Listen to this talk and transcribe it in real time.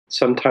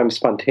sometimes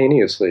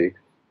spontaneously,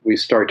 we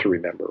start to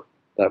remember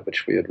that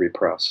which we had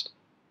repressed.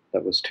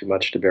 That was too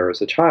much to bear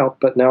as a child,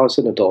 but now as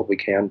an adult we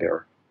can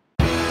bear.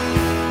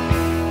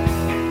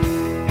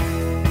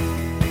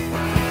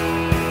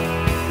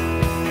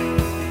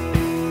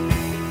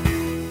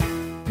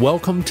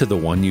 Welcome to The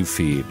One You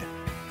Feed.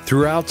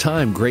 Throughout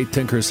time, great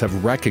thinkers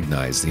have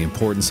recognized the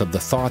importance of the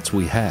thoughts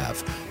we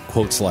have.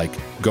 Quotes like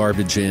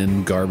garbage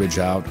in, garbage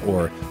out,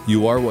 or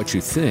you are what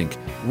you think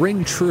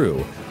ring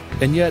true.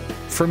 And yet,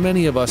 for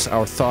many of us,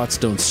 our thoughts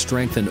don't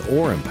strengthen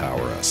or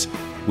empower us.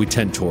 We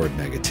tend toward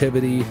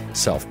negativity,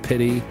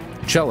 self-pity,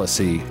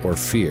 jealousy, or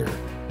fear.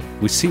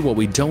 We see what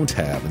we don't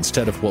have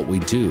instead of what we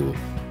do.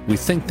 We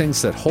think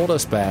things that hold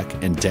us back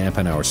and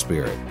dampen our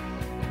spirit.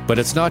 But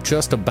it's not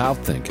just about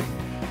thinking.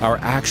 Our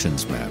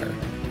actions matter.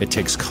 It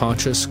takes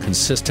conscious,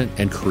 consistent,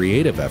 and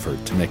creative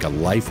effort to make a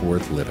life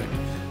worth living.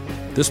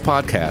 This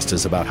podcast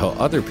is about how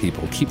other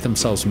people keep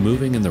themselves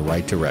moving in the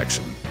right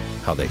direction,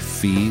 how they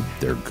feed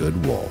their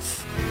good wolf.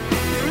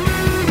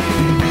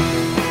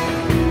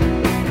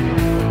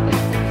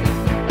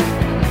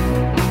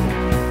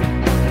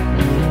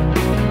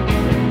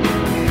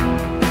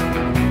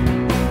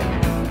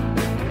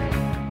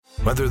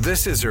 Whether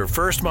this is her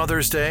first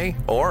Mother's Day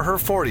or her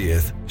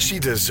 40th, she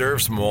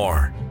deserves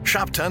more.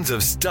 Shop tons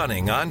of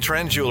stunning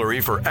on-trend jewelry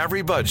for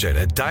every budget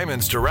at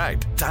Diamonds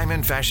Direct.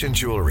 Diamond fashion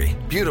jewelry,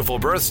 beautiful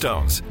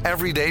birthstones,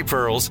 everyday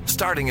pearls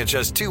starting at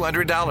just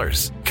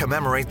 $200.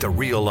 Commemorate the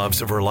real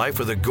loves of her life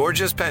with a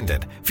gorgeous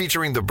pendant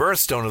featuring the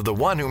birthstone of the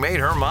one who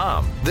made her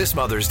mom. This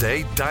Mother's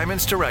Day,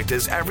 Diamonds Direct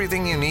is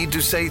everything you need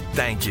to say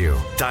thank you.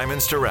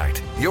 Diamonds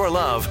Direct, your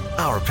love,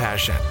 our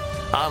passion.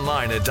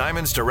 Online at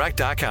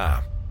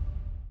diamondsdirect.com.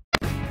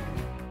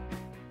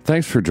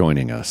 Thanks for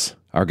joining us.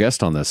 Our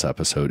guest on this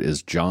episode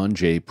is John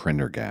J.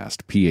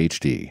 Prendergast,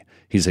 Ph.D.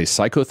 He's a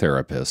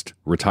psychotherapist,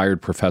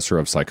 retired professor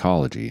of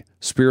psychology,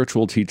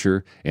 spiritual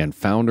teacher, and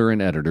founder and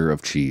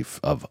editor-in-chief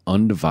of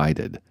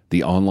Undivided,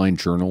 the online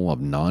journal of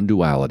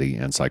non-duality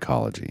and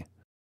psychology.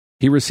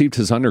 He received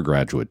his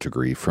undergraduate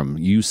degree from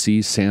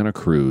UC Santa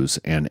Cruz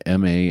and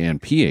MA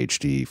and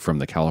Ph.D. from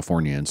the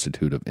California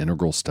Institute of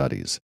Integral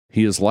Studies.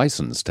 He is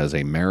licensed as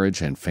a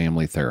marriage and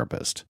family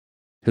therapist.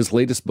 His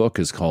latest book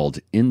is called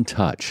In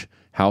Touch: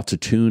 How to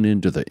Tune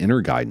into the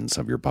Inner Guidance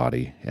of Your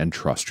Body and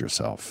Trust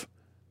Yourself.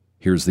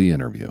 Here's the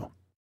interview.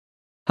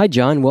 Hi,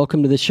 John.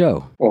 Welcome to the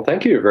show. Well,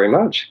 thank you very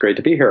much. Great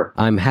to be here.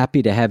 I'm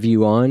happy to have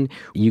you on.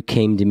 You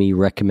came to me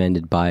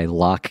recommended by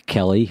Locke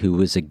Kelly, who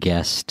was a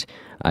guest,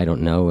 I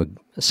don't know,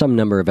 some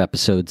number of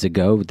episodes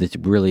ago. That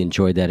really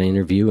enjoyed that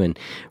interview, and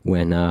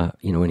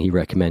when he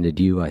recommended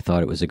you, I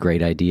thought it was a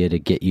great idea to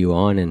get you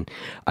on, and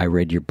I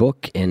read your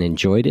book and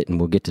enjoyed it, and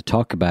we'll get to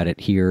talk about it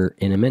here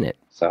in a minute.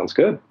 Sounds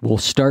good. We'll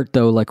start,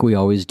 though, like we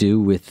always do,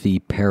 with the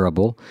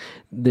parable.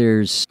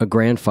 There's a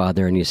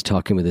grandfather, and he's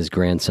talking with his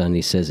grandson.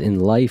 He says, in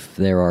life,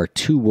 there are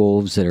two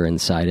wolves that are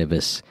inside of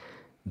us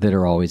that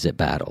are always at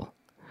battle.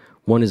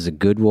 One is a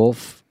good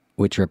wolf,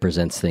 which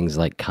represents things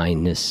like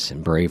kindness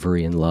and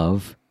bravery and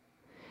love.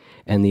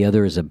 And the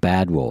other is a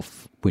bad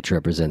wolf, which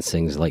represents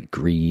things like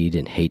greed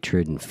and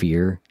hatred and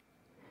fear.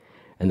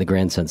 And the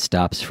grandson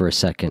stops for a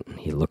second.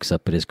 He looks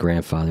up at his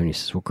grandfather, and he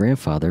says, well,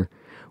 grandfather,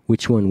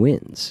 which one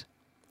wins?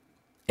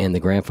 And the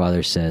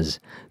grandfather says,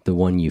 the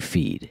one you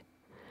feed.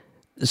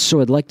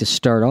 So I'd like to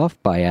start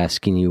off by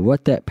asking you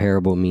what that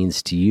parable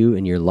means to you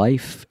in your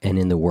life and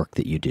in the work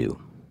that you do.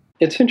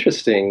 It's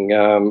interesting.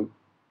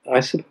 I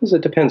suppose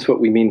it depends what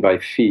we mean by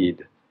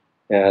feed.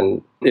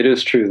 And it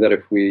is true that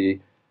if we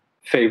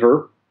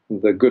favor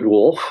the good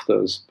wolf,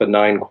 those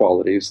benign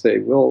qualities, they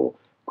will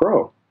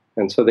grow.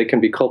 And so they can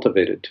be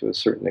cultivated to a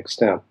certain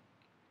extent.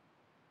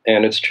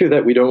 And it's true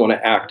that we don't want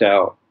to act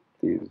out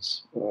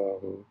these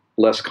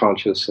less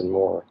conscious and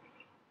more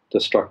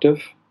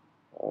destructive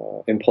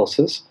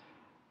impulses.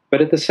 But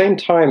at the same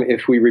time,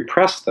 if we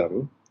repress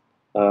them,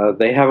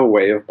 they have a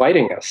way of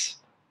biting us.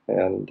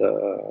 And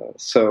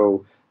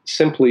so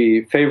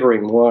simply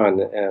favoring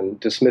one and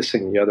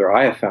dismissing the other,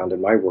 I have found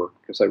in my work,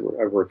 because I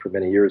worked for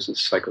many years as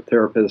a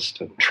psychotherapist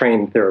and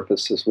trained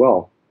therapist as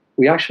well,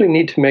 we actually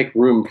need to make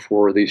room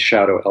for these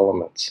shadow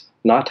elements,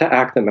 not to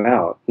act them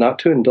out, not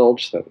to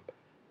indulge them,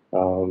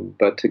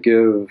 but to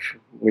give,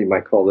 we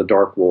might call the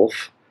dark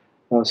wolf,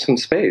 some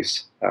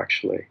space,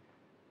 actually,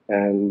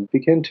 and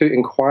begin to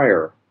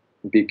inquire,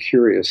 be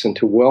curious, and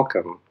to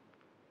welcome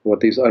what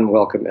these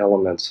unwelcome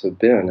elements have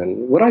been.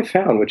 And what I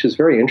found, which is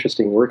very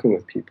interesting working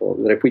with people,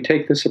 that if we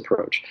take this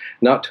approach,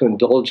 not to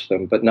indulge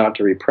them, but not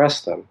to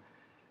repress them,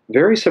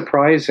 very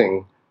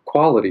surprising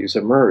qualities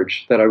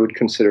emerge that I would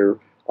consider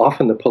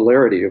often the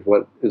polarity of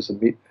what is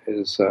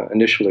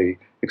initially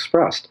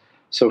expressed.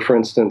 So, for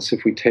instance,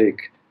 if we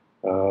take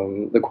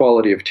the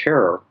quality of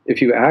terror,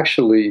 if you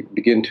actually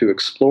begin to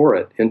explore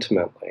it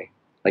intimately,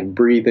 like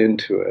breathe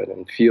into it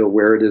and feel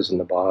where it is in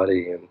the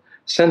body and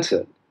sense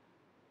it,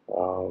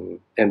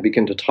 and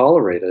begin to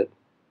tolerate it,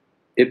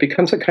 it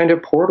becomes a kind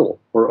of portal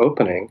or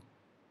opening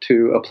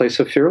to a place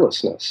of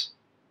fearlessness.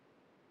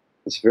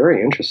 It's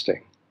very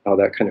interesting how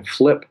that kind of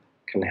flip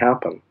can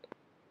happen.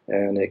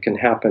 And it can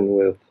happen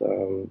with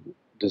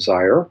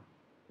desire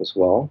as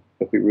well.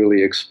 If we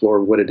really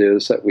explore what it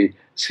is that we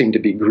seem to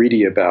be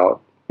greedy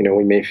about,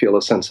 we may feel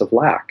a sense of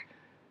lack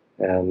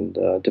and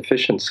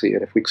deficiency.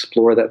 And if we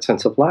explore that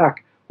sense of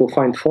lack, we'll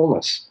find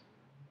fullness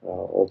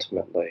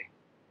ultimately.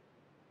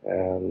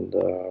 And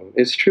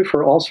it's true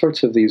for all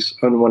sorts of these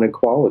unwanted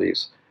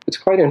qualities. It's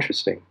quite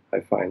interesting, I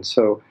find.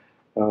 So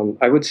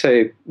I would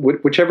say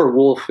whichever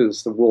wolf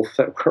is the wolf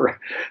that we're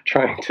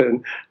trying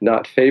to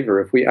not favor,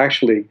 if we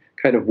actually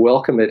kind of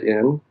welcome it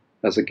in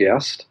as a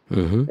guest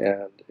and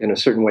in a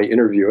certain way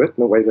interview it in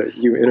the way that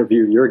you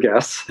interview your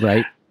guests,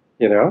 right?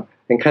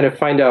 And kind of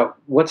find out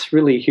what's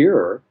really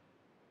here,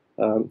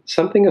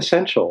 something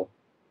essential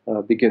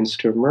begins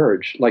to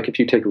emerge. Like if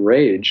you take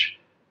rage,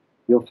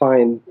 you'll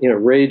find,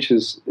 rage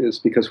is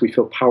because we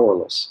feel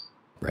powerless.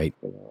 Right.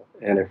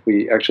 And if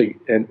we actually,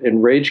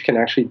 and rage can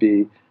actually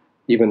be,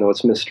 even though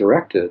it's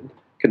misdirected,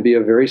 can be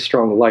a very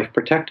strong life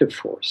protective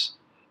force.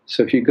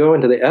 So if you go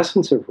into the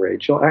essence of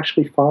rage, you'll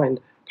actually find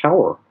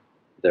power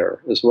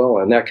there as well.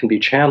 And that can be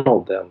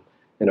channeled then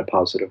in a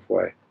positive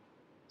way.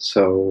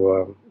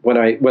 So when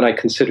I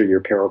consider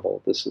your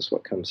parable, this is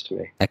what comes to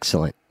me.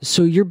 Excellent.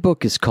 So your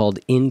book is called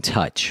In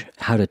Touch,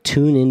 How to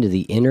Tune into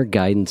the Inner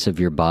Guidance of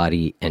Your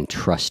Body and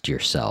Trust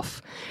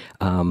Yourself.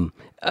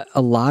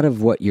 A lot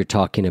of what you're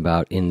talking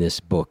about in this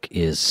book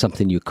is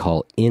something you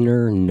call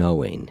inner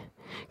knowing.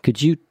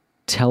 Could you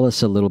tell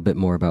us a little bit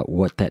more about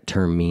what that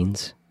term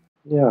means?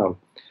 Yeah.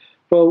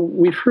 Well,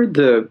 we've heard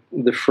the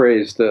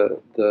phrase,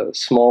 the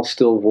small,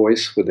 still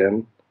voice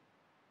within.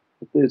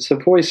 It's a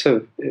voice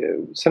of,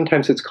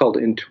 sometimes it's called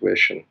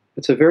intuition.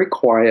 It's a very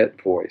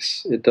quiet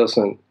voice. It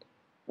doesn't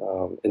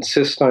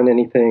insist on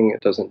anything.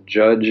 It doesn't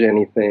judge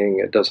anything.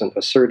 It doesn't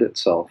assert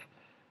itself.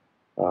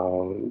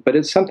 But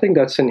it's something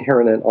that's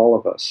inherent in all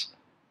of us.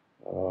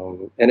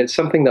 And it's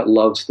something that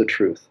loves the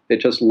truth. It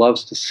just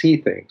loves to see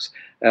things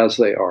as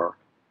they are,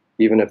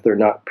 even if they're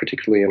not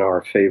particularly in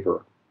our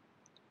favor.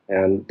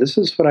 And this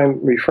is what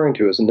I'm referring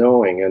to as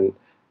knowing.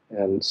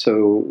 And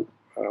so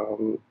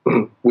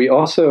we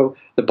also,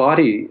 the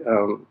body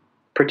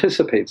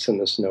participates in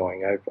this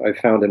knowing. I've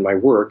found in my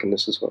work, and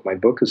this is what my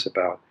book is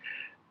about,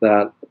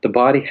 that the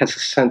body has a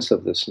sense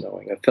of this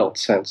knowing, a felt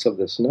sense of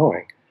this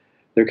knowing.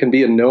 There can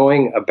be a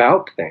knowing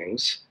about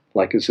things,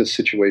 like, is this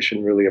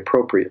situation really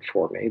appropriate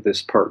for me,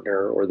 this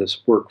partner or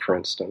this work, for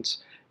instance.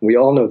 We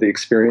all know the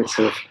experience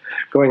of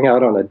going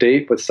out on a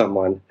date with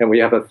someone, and we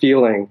have a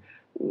feeling,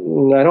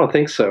 I don't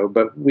think so,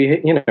 but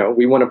we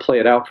want to play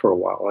it out for a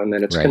while, and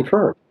then it's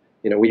confirmed.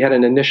 We had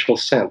an initial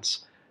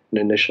sense, an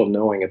initial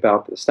knowing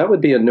about this. That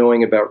would be a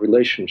knowing about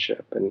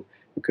relationship, and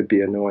it could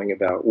be a knowing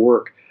about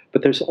work.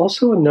 But there's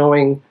also a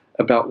knowing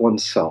about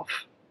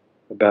oneself,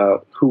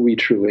 about who we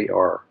truly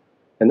are.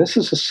 And this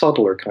is a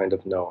subtler kind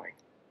of knowing.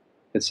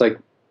 It's like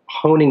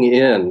honing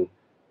in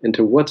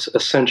into what's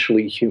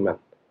essentially human.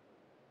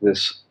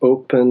 This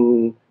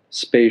open,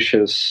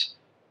 spacious,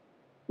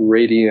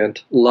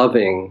 radiant,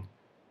 loving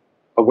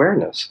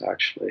awareness,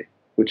 actually,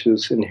 which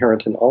is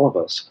inherent in all of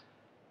us.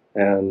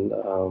 And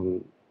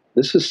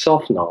this is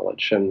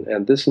self-knowledge,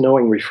 and this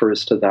knowing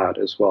refers to that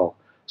as well.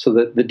 So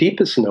that the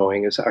deepest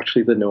knowing is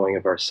actually the knowing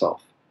of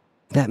ourself.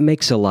 That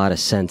makes a lot of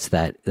sense,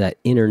 that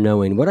inner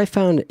knowing. What I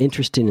found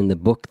interesting in the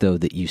book, though,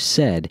 that you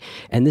said,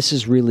 and this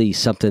is really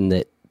something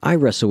that I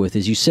wrestle with,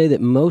 is you say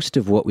that most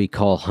of what we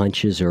call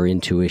hunches or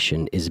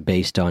intuition is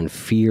based on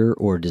fear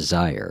or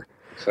desire.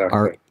 Exactly.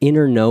 Our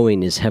inner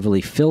knowing is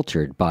heavily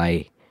filtered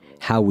by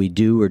how we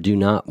do or do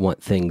not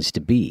want things to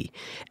be.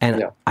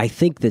 And I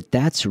think that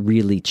that's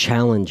really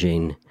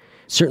challenging.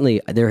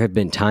 Certainly, there have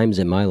been times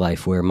in my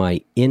life where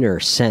my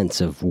inner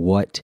sense of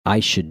what I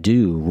should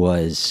do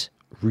was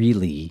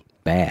really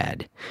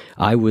bad.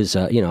 I was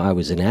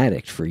an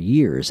addict for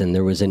years, and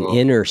there was an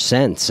inner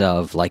sense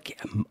of, like,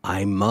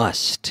 I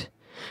must.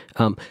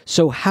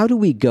 So how do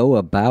we go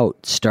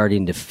about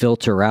starting to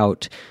filter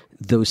out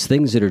those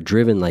things that are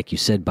driven, like you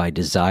said, by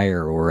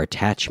desire or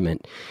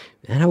attachment?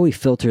 And how do we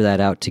filter that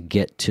out to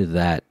get to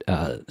that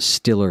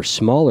stiller,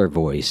 smaller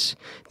voice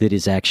that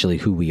is actually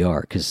who we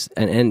are?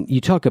 And you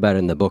talk about it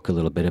in the book a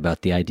little bit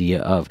about the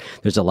idea of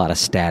there's a lot of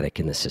static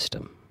in the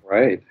system.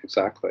 Right,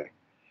 exactly.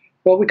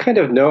 Well, we kind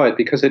of know it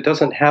because it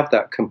doesn't have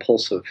that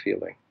compulsive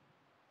feeling,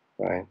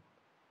 right?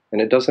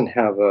 And it doesn't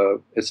have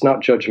it's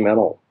not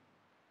judgmental,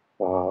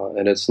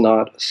 and it's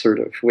not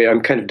assertive.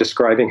 I'm kind of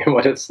describing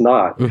what it's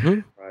not,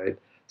 right?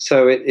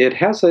 So it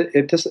has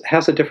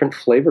a different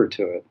flavor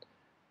to it.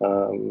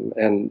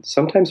 And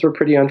sometimes we're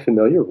pretty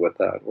unfamiliar with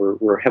that.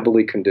 We're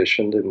heavily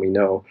conditioned, and we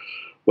know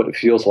what it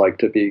feels like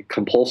to be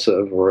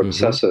compulsive or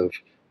obsessive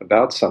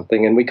about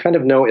something, and we kind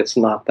of know it's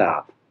not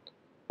that,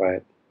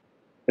 right?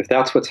 If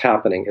that's what's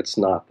happening, it's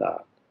not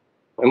that.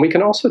 And we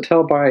can also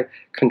tell by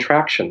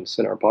contractions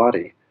in our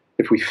body.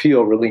 If we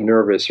feel really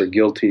nervous or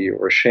guilty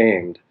or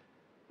ashamed,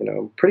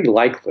 pretty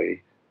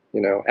likely,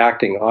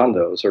 acting on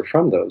those or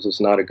from those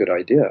is not a good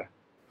idea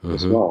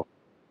as well.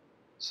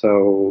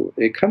 So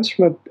it comes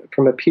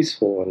from a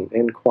peaceful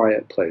and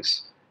quiet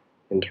place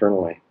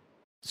internally.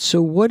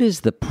 So what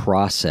is the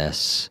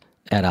process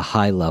at a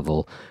high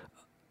level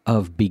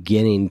of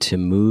beginning to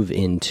move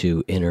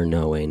into inner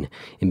knowing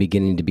and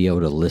beginning to be able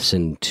to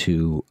listen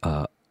to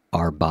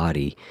our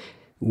body.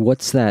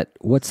 What's that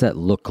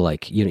look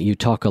like? You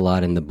talk a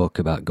lot in the book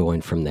about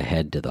going from the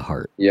head to the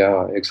heart.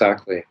 Yeah,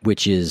 exactly.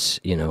 Which is,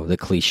 the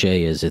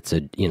cliche is it's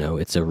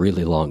a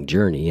really long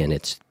journey, and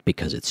it's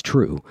because it's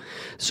true.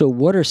 So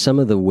what are some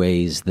of the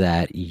ways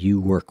that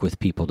you work with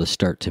people to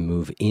start to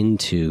move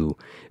into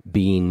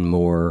being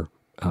more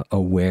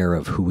aware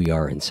of who we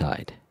are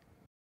inside?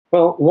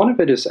 Well, one of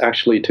it is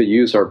actually to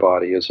use our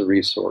body as a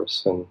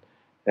resource.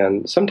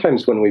 And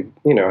sometimes when we've,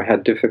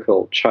 had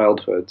difficult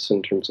childhoods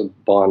in terms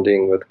of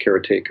bonding with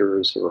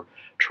caretakers or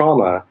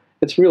trauma,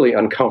 it's really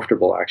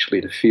uncomfortable actually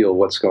to feel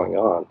what's going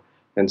on.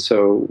 And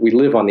so we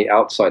live on the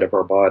outside of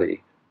our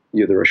body,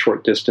 either a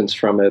short distance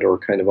from it or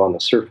kind of on the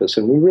surface,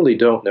 and we really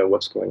don't know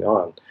what's going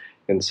on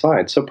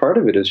inside. So part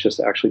of it is just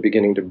actually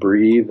beginning to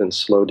breathe and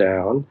slow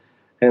down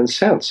and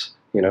sense,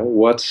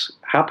 what's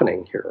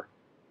happening here.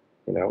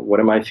 What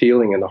am I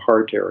feeling in the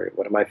heart area?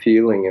 What am I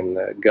feeling in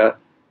the gut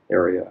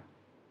area?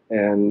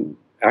 And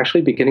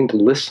actually beginning to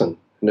listen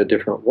in a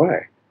different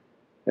way.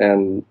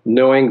 And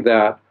knowing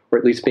that, or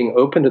at least being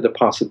open to the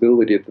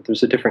possibility that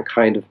there's a different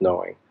kind of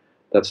knowing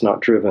that's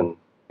not driven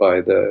by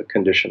the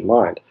conditioned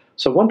mind.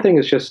 So one thing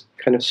is just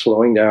kind of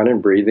slowing down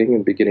and breathing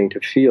and beginning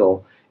to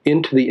feel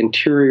into the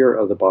interior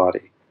of the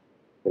body,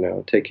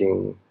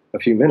 taking a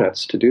few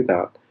minutes to do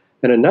that.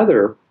 And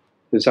another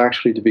is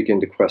actually to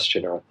begin to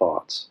question our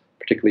thoughts,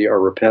 particularly our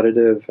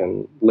repetitive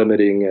and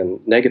limiting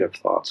and negative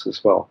thoughts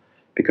as well.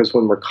 Because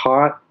when we're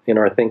caught in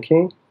our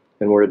thinking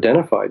and we're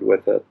identified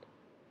with it,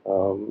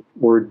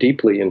 we're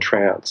deeply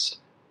entranced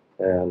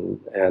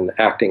and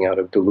acting out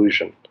of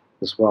delusion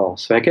as well.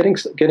 So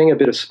getting a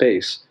bit of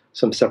space,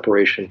 some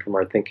separation from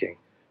our thinking,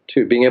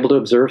 too. Being able to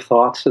observe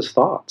thoughts as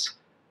thoughts.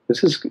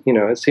 This is,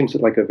 it seems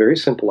like a very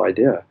simple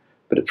idea,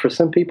 but for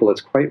some people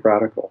it's quite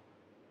radical.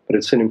 But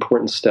it's an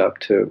important step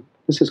to,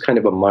 this is kind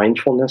of a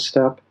mindfulness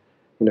step,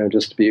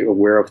 just to be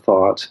aware of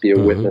thoughts, be a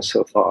witness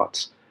of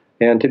thoughts,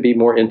 and to be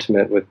more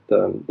intimate with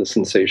the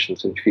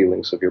sensations and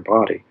feelings of your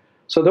body.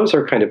 So those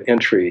are kind of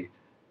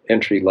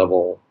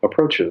entry-level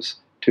approaches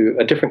to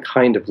a different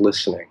kind of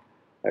listening,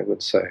 I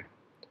would say.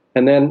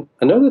 And then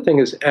another thing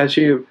is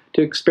to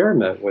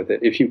experiment with it.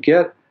 If you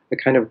get a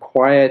kind of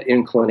quiet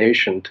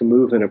inclination to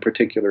move in a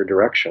particular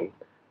direction in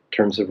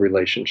terms of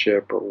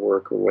relationship or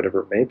work or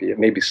whatever it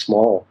may be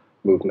small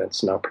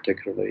movements, not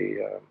particularly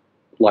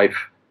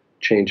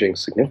life-changing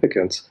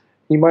significance,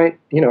 you might,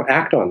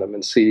 act on them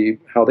and see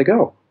how they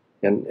go.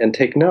 And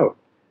take note.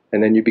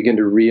 And then you begin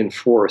to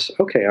reinforce,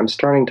 okay, I'm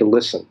starting to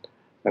listen.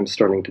 I'm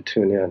starting to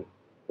tune in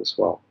as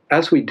well.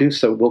 As we do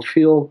so, we'll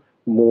feel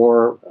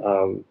more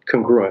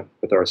congruent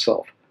with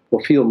ourselves.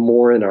 We'll feel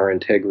more in our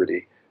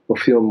integrity. We'll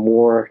feel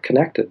more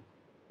connected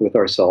with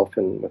ourselves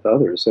and with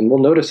others. And we'll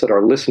notice that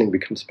our listening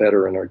becomes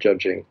better and our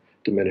judging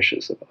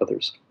diminishes of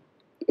others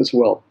as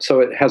well. So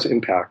it has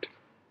impact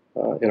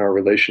in our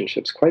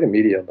relationships quite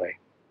immediately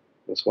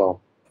as well.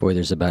 Boy,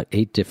 there's about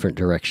 8 different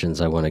directions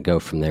I want to go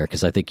from there,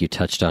 because I think you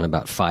touched on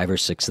about 5 or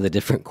 6 of the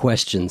different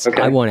questions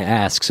I want to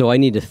ask. So I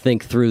need to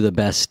think through the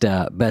best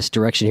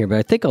direction here. But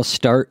I think I'll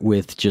start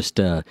with just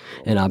an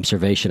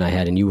observation I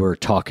had. And you were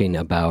talking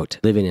about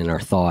living in our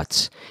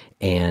thoughts.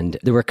 And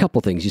there were a couple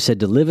things. You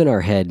said to live in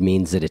our head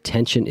means that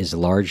attention is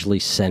largely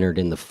centered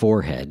in the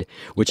forehead,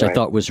 which I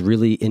thought was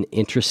really an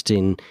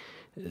interesting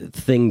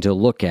thing to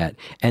look at.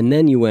 And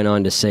then you went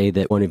on to say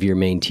that one of your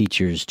main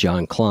teachers,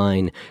 John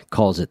Klein,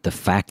 calls it the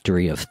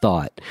factory of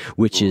thought,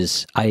 which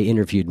is, I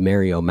interviewed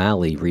Mary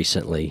O'Malley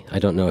recently. I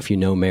don't know if you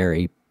know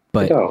Mary,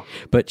 but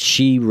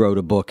she wrote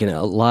a book, and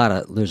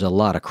there's a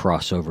lot of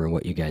crossover in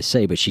what you guys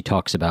say, but she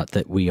talks about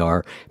that we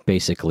are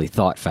basically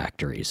thought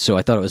factories. So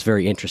I thought it was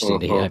very interesting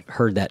to hear. I've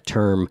heard that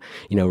term,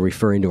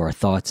 referring to our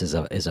thoughts as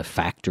a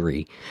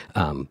factory,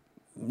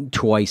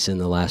 twice in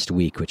the last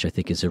week, which I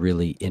think is a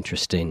really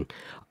interesting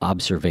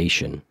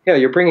observation. Yeah,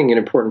 you're bringing an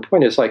important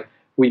point. It's like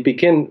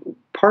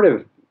part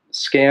of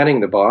scanning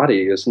the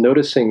body is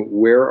noticing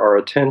where our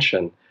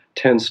attention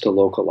tends to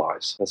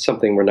localize. That's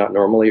something we're not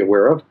normally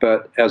aware of,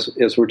 but as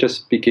we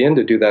just begin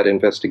to do that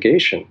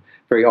investigation,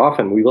 very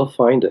often we will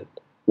find it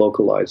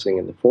localizing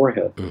in the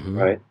forehead,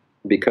 right?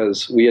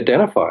 Because we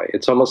identify.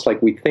 It's almost like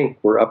we think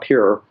we're up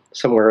here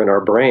somewhere in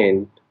our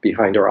brain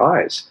behind our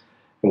eyes,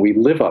 and we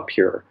live up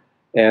here.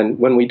 And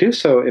when we do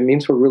so, it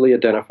means we're really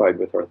identified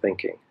with our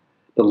thinking.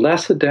 The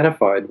less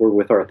identified we're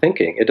with our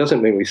thinking, it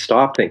doesn't mean we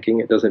stop thinking,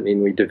 it doesn't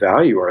mean we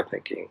devalue our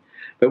thinking,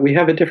 but we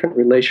have a different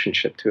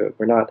relationship to it.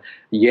 We're not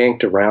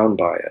yanked around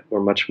by it. We're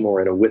much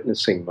more in a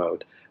witnessing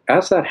mode.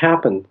 As that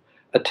happens,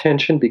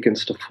 attention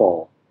begins to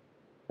fall,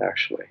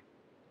 actually,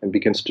 and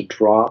begins to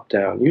drop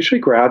down, usually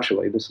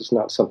gradually. This is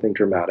not something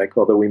dramatic,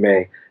 although we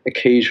may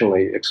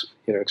occasionally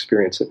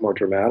experience it more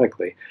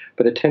dramatically.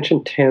 But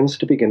attention tends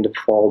to begin to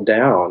fall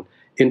down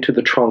into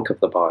the trunk of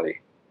the body,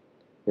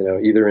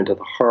 either into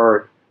the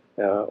heart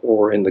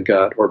or in the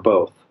gut, or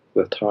both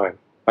with time.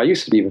 I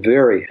used to be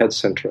very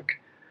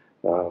head-centric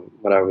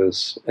when I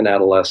was an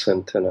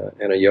adolescent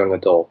and a young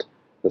adult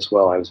as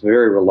well. I was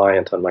very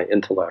reliant on my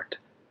intellect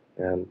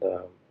And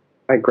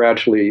I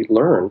gradually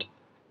learned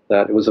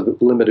that it was a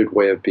limited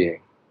way of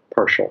being,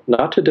 partial.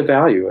 Not to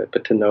devalue it,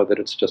 but to know that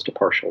it's just a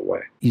partial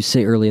way. You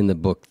say early in the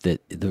book that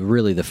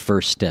really the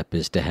first step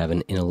is to have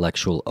an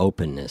intellectual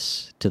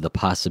openness to the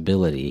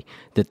possibility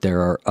that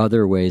there are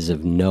other ways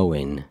of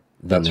knowing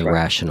than the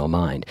rational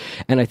mind.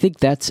 And I think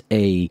that's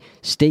a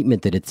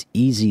statement that it's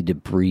easy to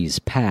breeze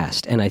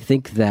past. And I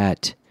think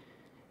that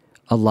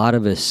a lot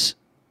of us,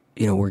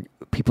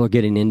 people are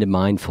getting into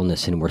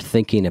mindfulness and we're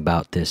thinking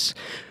about this,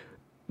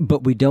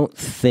 but we don't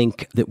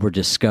think that we're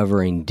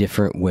discovering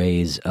different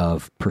ways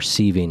of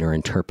perceiving or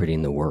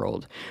interpreting the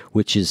world,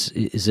 which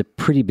is a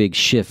pretty big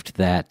shift,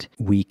 that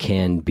we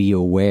can be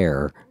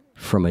aware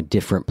from a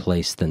different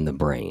place than the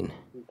brain.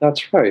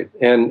 That's right.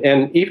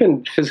 And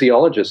even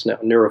physiologists now,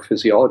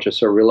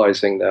 neurophysiologists, are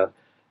realizing that,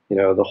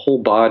 the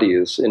whole body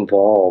is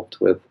involved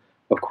with,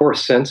 of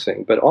course,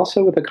 sensing, but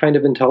also with a kind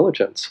of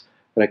intelligence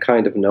and a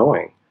kind of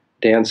knowing.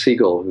 Dan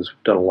Siegel, who's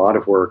done a lot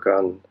of work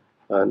on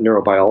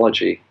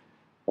neurobiology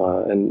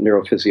and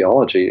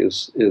neurophysiology,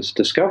 is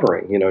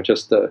discovering,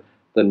 just the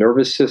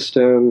nervous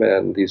system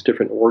and these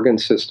different organ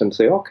systems,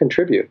 they all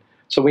contribute.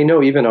 So we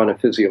know even on a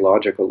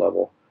physiological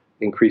level,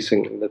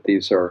 increasingly, that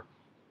these are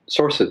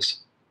sources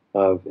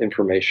of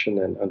information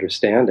and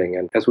understanding.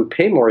 And as we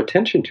pay more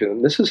attention to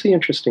them, this is the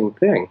interesting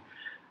thing,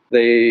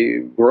 they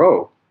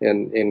grow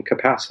in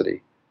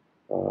capacity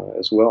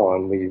as well.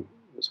 And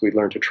as we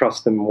learn to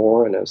trust them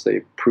more, and as they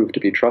prove to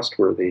be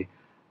trustworthy,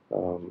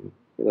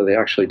 they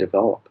actually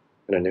develop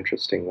in an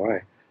interesting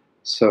way.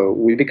 So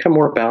we become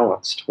more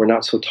balanced. We're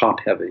not so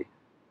top-heavy.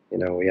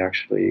 We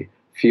actually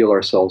feel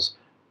ourselves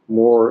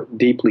more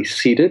deeply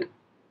seated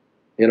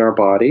in our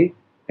body,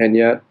 and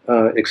yet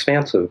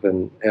expansive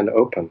and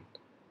open.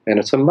 And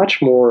it's a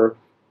much more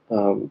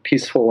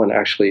peaceful and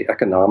actually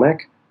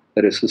economic.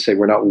 That is to say,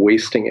 we're not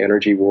wasting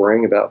energy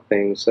worrying about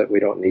things that we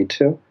don't need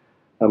to.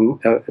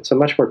 It's a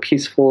much more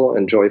peaceful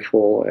and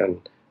joyful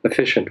and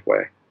efficient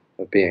way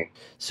of being.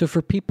 So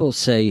for people,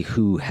 say,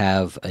 who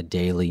have a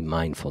daily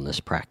mindfulness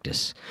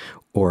practice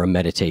or a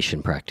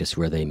meditation practice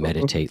where they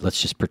meditate,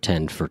 let's just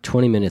pretend for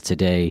 20 minutes a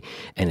day,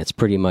 and it's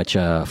pretty much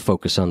a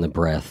focus on the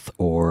breath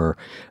or,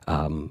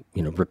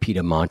 repeat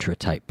a mantra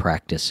type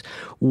practice,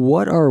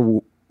 what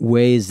are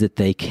ways that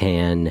they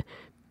can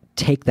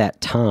take that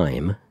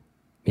time,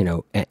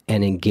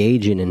 and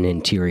engage in an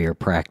interior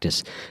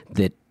practice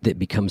that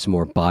becomes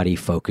more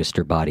body-focused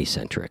or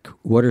body-centric?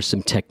 What are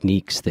some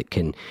techniques that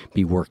can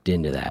be worked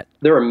into that?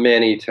 There are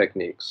many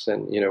techniques,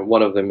 and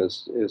one of them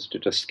is to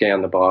just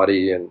scan the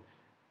body and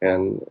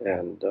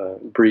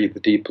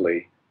breathe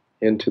deeply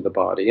into the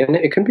body. And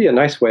it can be a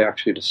nice way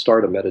actually to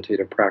start a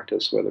meditative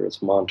practice, whether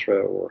it's mantra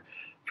or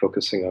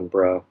focusing on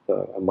breath,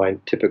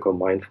 typical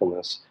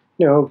mindfulness.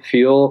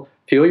 Feel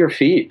your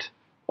feet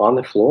on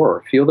the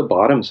floor. Feel the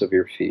bottoms of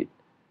your feet.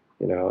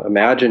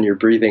 Imagine you're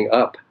breathing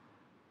up,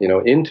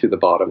 into the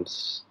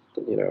bottoms,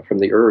 from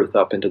the earth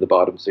up into the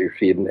bottoms of your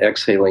feet, and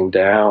exhaling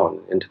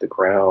down into the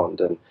ground,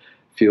 and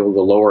feel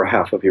the lower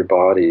half of your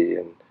body,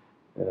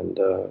 and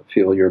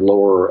feel your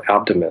lower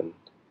abdomen,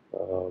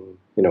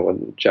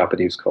 what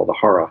Japanese call the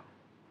hara,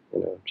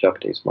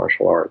 Japanese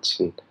martial arts,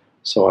 and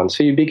so on.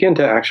 So you begin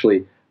to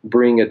actually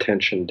bring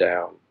attention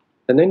down.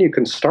 And then you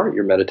can start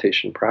your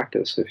meditation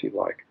practice if you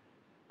like.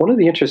 One of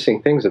the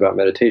interesting things about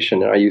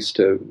meditation, I used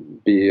to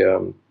be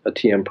a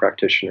TM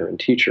practitioner and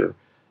teacher.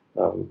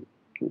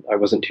 I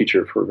wasn't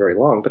teacher for very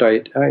long, but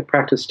I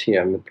practiced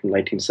TM from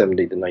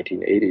 1970 to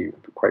 1980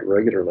 quite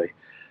regularly.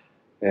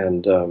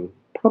 And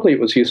probably it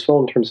was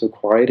useful in terms of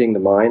quieting the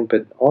mind,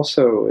 but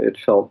also it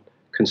felt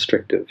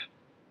constrictive.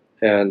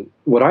 And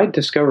what I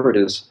discovered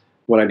is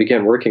when I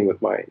began working with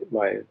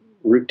my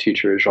root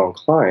teacher, Jean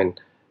Klein,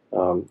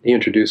 he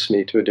introduced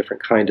me to a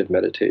different kind of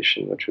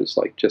meditation, which was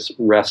like just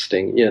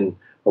resting in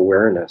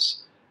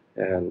awareness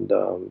and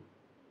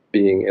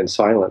being in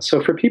silence.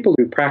 So for people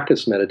who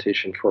practice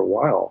meditation for a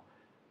while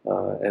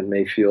and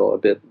may feel a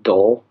bit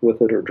dull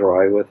with it or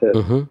dry with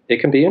it,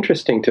 it can be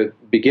interesting to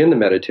begin the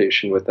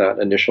meditation with that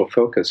initial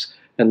focus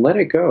and let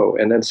it go,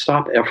 and then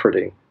stop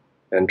efforting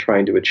and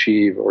trying to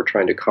achieve or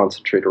trying to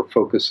concentrate or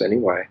focus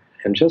anyway,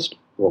 and just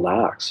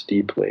relax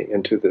deeply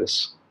into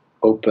this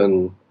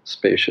open,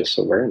 spacious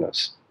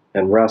awareness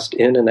and rest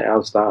in and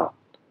as that.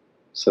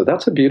 So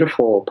that's a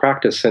beautiful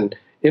practice. And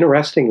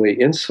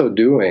interestingly, in so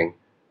doing,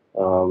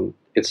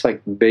 it's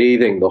like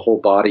bathing the whole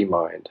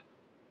body-mind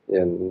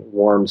in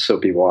warm,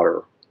 soapy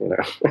water,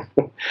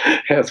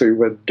 as we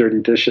would dirty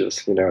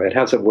dishes. It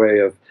has a way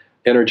of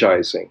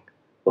energizing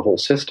the whole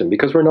system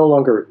because we're no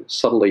longer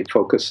subtly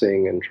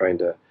focusing and trying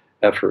to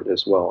effort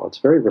as well. It's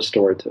very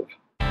restorative.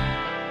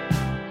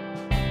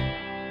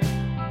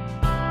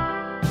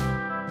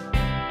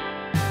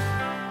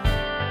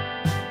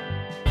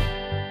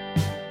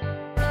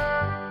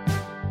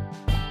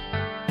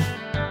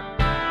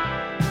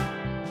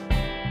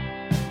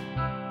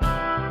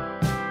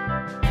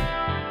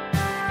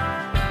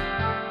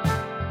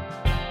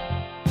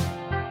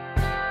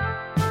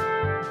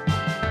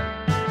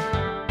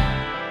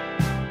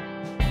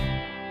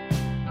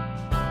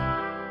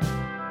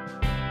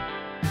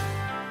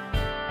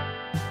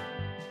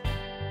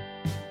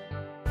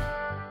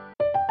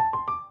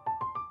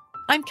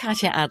 I'm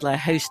Katya Adler,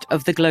 host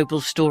of The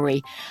Global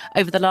Story.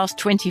 Over the last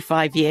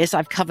 25 years,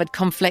 I've covered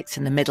conflicts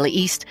in the Middle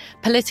East,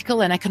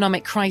 political and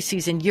economic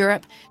crises in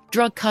Europe,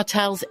 drug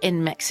cartels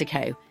in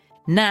Mexico.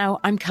 Now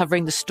I'm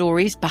covering the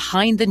stories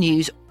behind the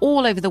news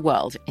all over the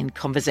world in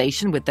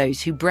conversation with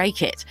those who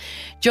break it.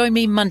 Join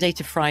me Monday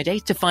to Friday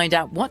to find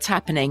out what's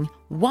happening,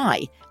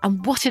 why,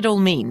 and what it all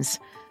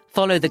means.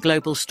 Follow The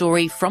Global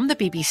Story from the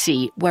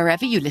BBC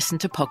wherever you listen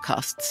to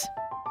podcasts.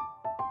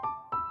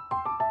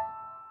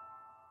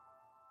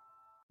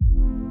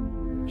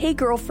 Hey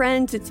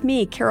girlfriends, it's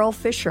me, Carol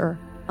Fisher.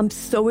 I'm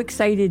so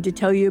excited to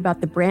tell you about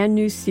the brand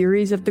new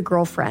series of The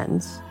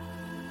Girlfriends.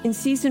 In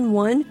season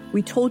 1,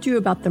 we told you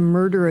about the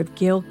murder of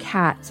Gail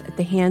Katz at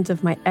the hands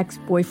of my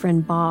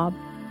ex-boyfriend Bob.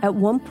 At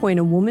one point,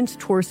 a woman's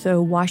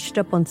torso washed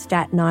up on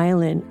Staten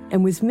Island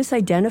and was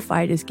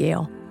misidentified as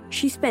Gail.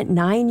 She spent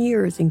 9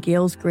 years in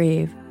Gail's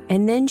grave,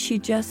 and then she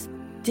just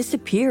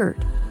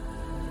disappeared.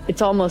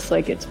 It's almost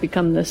like it's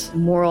become this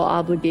moral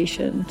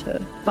obligation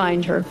to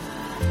find her.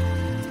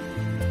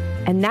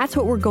 And that's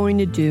what we're going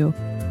to do.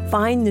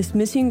 Find this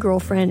missing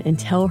girlfriend and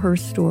tell her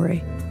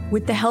story.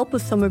 With the help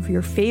of some of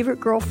your favorite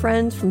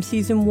girlfriends from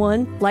season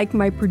 1, like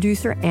my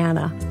producer,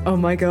 Anna. Oh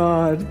my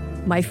God.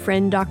 My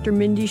friend, Dr.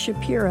 Mindy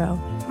Shapiro.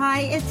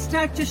 Hi, it's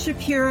Dr.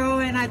 Shapiro,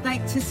 and I'd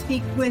like to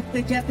speak with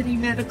the Deputy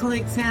Medical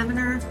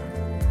Examiner.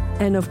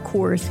 And of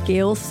course,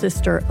 Gail's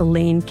sister,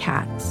 Elaine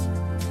Katz.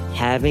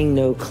 Having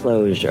no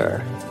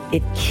closure,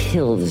 it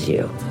kills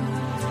you.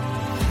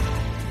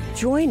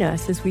 Join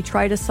us as we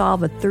try to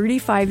solve a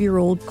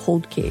 35-year-old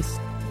cold case.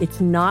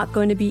 It's not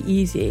going to be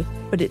easy,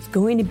 but it's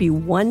going to be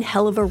one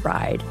hell of a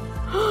ride.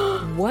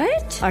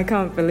 What? I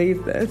can't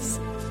believe this.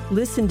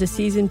 Listen to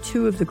season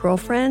 2 of The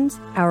Girlfriends,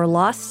 Our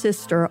Lost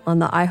Sister on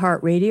the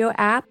iHeartRadio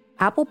app,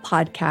 Apple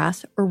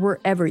Podcasts, or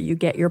wherever you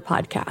get your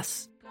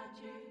podcasts.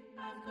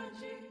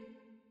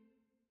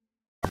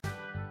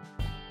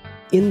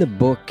 In the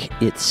book,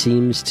 it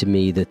seems to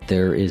me that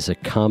there is a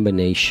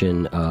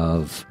combination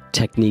of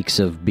techniques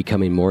of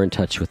becoming more in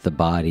touch with the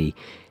body,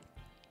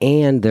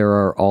 and there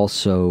are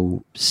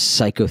also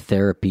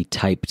psychotherapy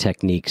type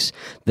techniques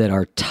that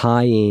are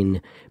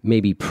tying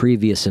maybe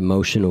previous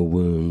emotional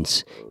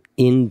wounds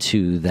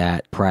into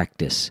that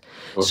practice.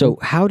 Mm-hmm. So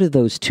how do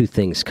those two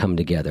things come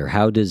together?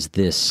 How does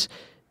this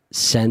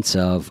sense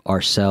of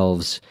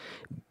ourselves,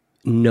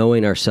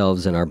 knowing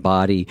ourselves and our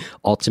body,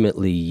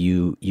 ultimately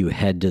you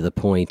head to the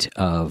point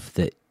of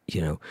that,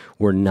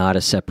 we're not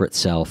a separate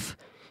self.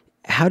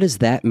 How does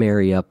that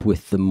marry up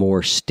with the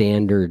more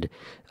standard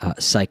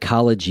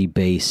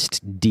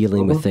psychology-based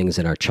dealing with things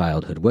in our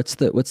childhood? What's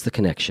the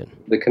connection?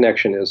 The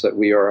connection is that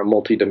we are a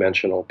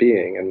multidimensional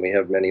being, and we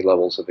have many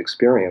levels of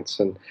experience.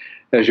 And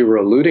as you were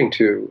alluding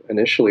to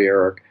initially,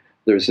 Eric,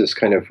 there's this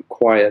kind of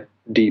quiet,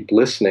 deep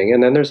listening,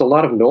 and then there's a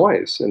lot of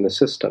noise in the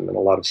system and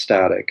a lot of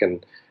static,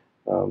 and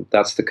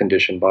that's the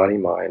conditioned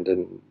body-mind,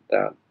 and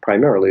that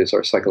primarily is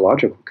our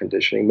psychological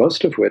conditioning,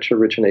 most of which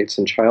originates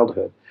in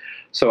childhood.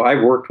 So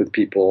I've worked with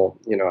people,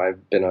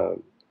 I've been a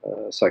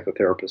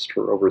psychotherapist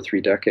for over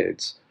 3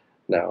 decades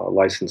now, a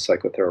licensed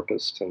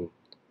psychotherapist, and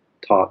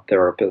taught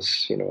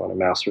therapists, on a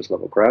master's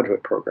level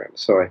graduate program.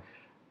 So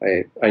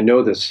I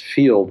know this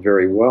field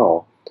very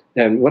well.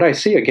 And what I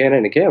see again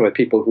and again with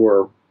people who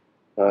are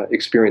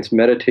experienced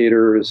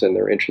meditators, and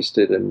they're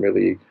interested in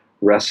really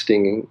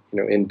resting,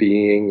 in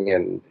being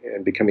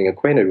and becoming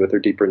acquainted with their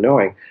deeper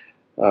knowing,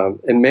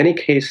 in many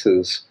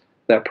cases,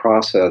 that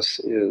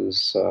process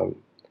is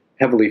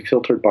heavily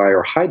filtered by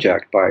or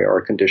hijacked by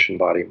our conditioned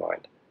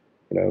body-mind.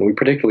 And we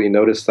particularly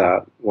notice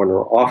that when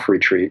we're off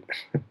retreat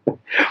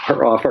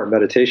or off our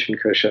meditation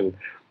cushion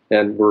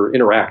and we're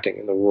interacting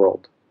in the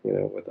world,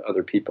 with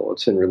other people.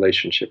 It's in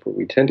relationship where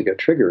we tend to get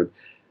triggered.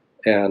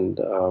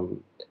 And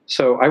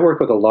so I work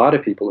with a lot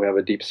of people who have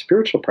a deep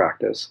spiritual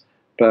practice,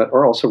 but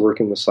are also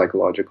working with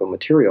psychological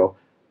material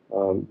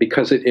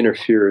because it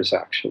interferes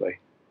actually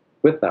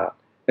with that.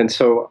 And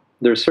so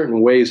there's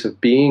certain ways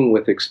of being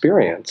with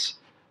experience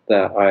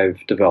that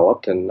I've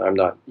developed, and I'm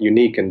not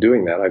unique in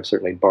doing that. I've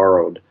certainly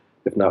borrowed,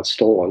 if not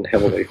stolen,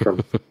 heavily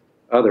from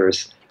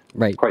others,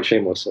 right? Quite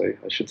shamelessly,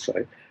 I should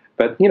say.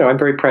 But, I'm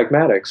very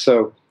pragmatic.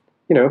 So,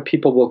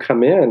 people will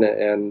come in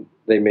and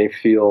they may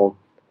feel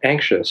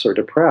anxious or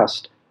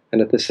depressed, and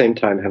at the same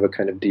time have a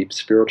kind of deep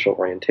spiritual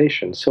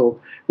orientation.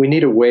 So we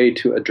need a way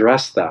to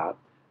address that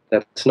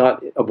that's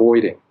not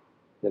avoiding.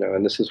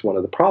 And this is one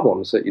of the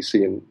problems that you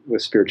see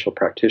with spiritual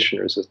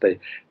practitioners is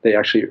they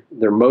actually,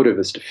 their motive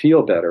is to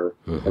feel better.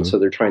 Mm-hmm. And so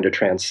they're trying to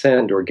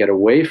transcend or get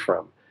away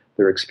from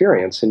their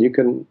experience. And you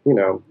can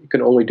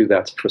only do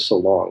that for so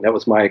long. That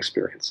was my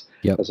experience.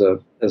 Yep. as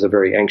a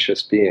very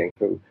anxious being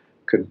who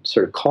could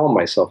sort of calm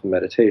myself in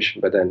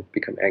meditation, but then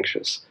become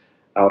anxious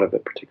out of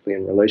it,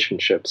 particularly in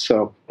relationships.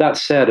 So that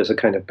said, as a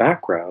kind of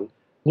background,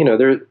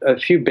 there are a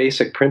few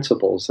basic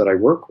principles that I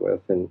work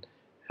with in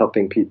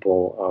helping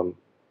people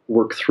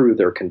work through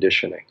their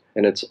conditioning.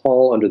 And it's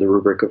all under the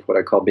rubric of what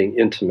I call being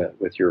intimate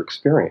with your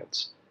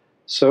experience.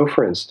 So,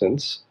 for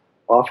instance,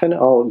 often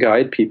I'll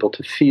guide people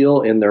to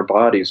feel in their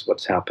bodies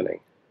what's happening,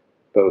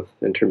 both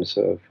in terms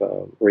of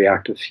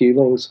reactive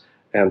feelings,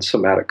 and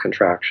somatic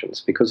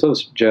contractions, because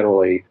those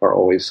generally are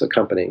always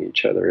accompanying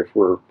each other. If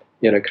we're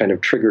in a kind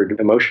of triggered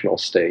emotional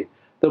state,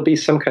 there'll be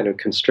some kind of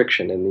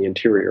constriction in the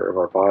interior of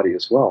our body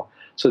as well.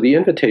 So the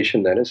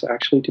invitation then is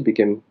actually to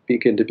begin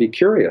to be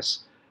curious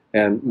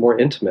and more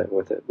intimate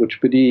with it,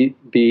 which would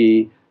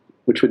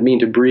mean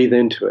to breathe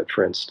into it,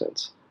 for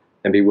instance,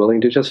 and be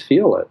willing to just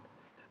feel it,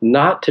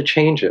 not to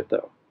change it,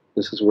 though.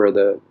 This is where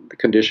the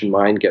conditioned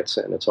mind gets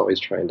in. It's always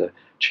trying to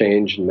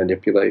change and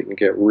manipulate and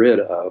get rid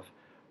of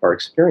our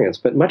experience,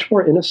 but much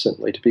more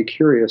innocently to be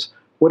curious,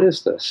 what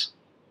is this?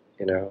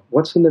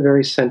 What's in the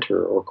very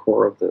center or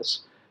core of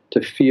this?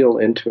 To feel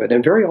into it.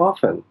 And very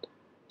often,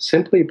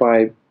 simply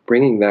by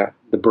bringing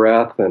the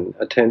breath and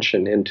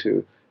attention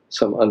into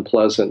some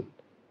unpleasant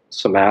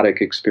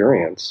somatic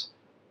experience,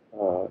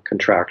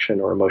 contraction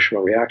or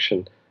emotional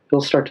reaction,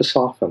 it'll start to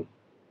soften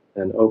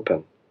and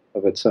open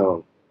of its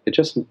own. It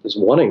just is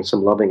wanting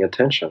some loving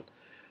attention.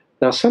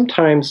 Now,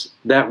 sometimes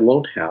that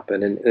won't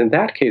happen. And in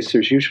that case,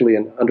 there's usually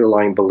an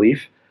underlying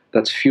belief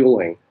that's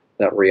fueling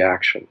that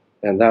reaction.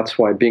 And that's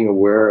why being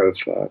aware of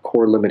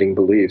core limiting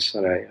beliefs,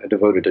 and I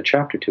devoted a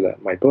chapter to that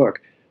in my book,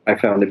 I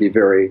found to be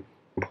very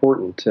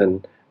important.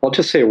 And I'll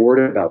just say a word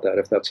about that,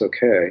 if that's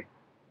okay.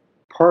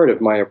 Part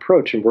of my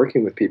approach in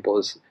working with people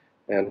is,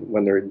 and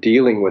when they're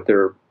dealing with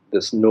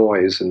this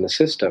noise in the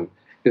system,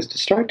 is to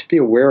start to be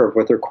aware of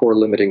what their core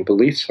limiting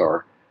beliefs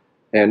are.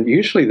 And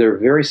usually they're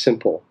very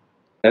simple.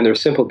 And they're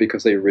simple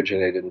because they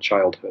originated in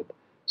childhood.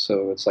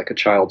 So it's like a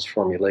child's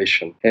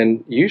formulation.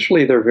 And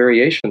usually they're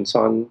variations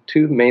on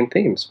two main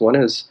themes. One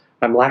is,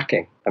 I'm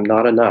lacking, I'm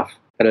not enough.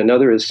 And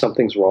another is,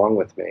 something's wrong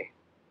with me,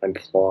 I'm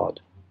flawed.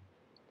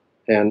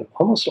 And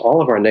almost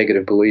all of our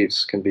negative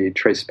beliefs can be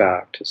traced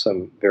back to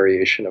some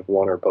variation of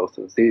one or both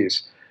of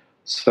these.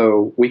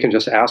 So we can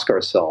just ask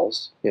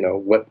ourselves,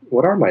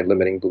 what are my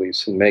limiting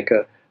beliefs, and make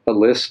a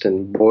list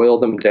and boil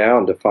them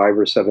down to 5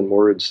 or 7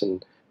 words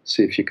and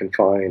see if you can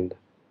find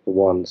the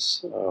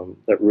ones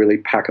that really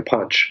pack a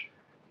punch,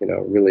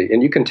 really.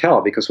 And you can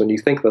tell, because when you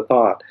think the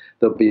thought,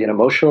 there'll be an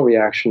emotional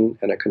reaction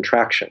and a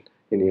contraction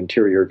in the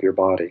interior of your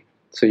body.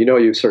 So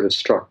you've sort of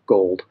struck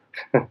gold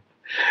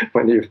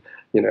when you've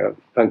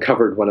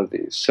uncovered one of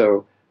these.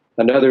 So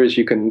another is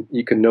you can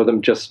know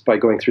them just by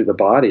going through the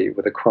body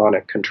with a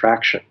chronic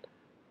contraction,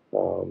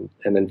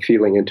 and then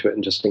feeling into it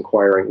and just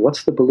inquiring,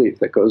 what's the belief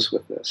that goes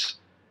with this?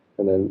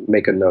 And then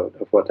make a note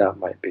of what that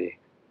might be.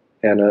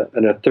 And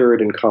a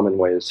third and common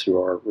way is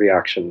through our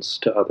reactions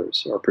to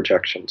others, our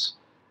projections.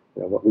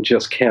 What we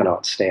just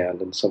cannot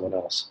stand in someone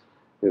else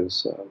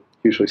is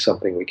usually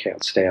something we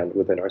can't stand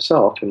within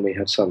ourselves, and we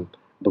have some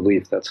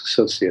belief that's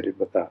associated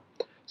with that.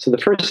 So the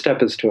first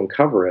step is to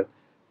uncover it,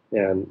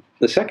 and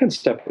the second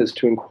step is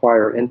to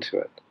inquire into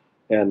it,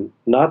 and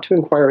not to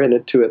inquire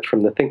into it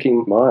from the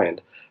thinking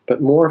mind,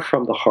 but more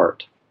from the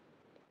heart.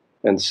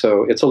 And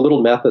so it's a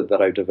little method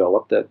that I've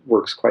developed that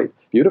works quite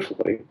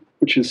beautifully,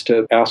 which is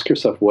to ask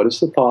yourself, what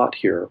is the thought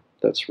here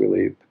that's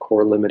really the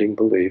core limiting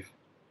belief?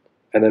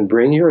 And then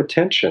bring your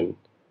attention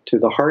to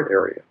the heart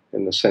area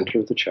in the center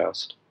of the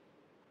chest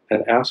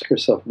and ask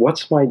yourself,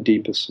 what's my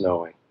deepest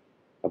knowing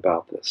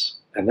about this?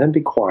 And then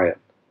be quiet,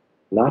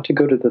 not to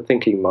go to the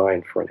thinking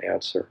mind for an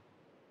answer.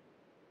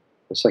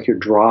 It's like you're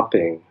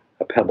dropping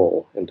a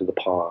pebble into the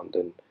pond,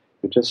 and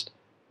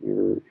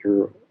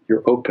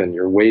you're open,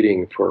 you're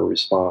waiting for a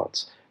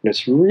response. And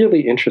it's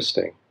really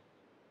interesting,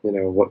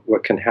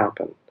 what can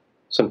happen.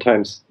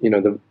 Sometimes,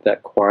 that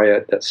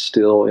quiet, that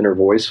still inner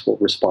voice will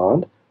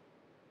respond,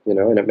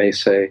 and it may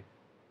say,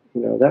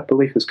 that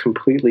belief is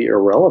completely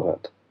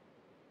irrelevant.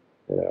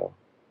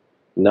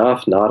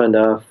 Enough, not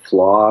enough,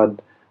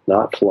 flawed,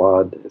 not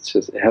flawed.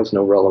 It has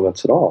no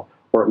relevance at all.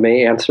 Or it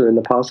may answer in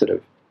the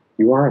positive.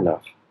 You are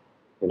enough.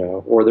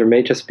 Or there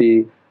may just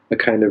be a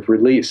kind of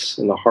release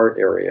in the heart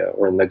area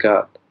or in the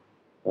gut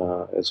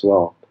as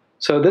well.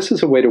 So this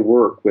is a way to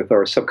work with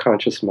our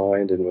subconscious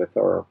mind and with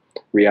our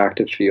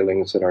reactive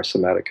feelings and our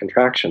somatic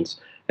contractions.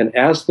 And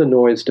as the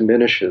noise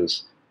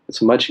diminishes,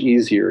 it's much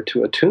easier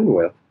to attune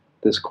with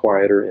this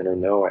quieter inner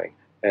knowing,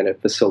 and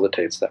it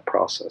facilitates that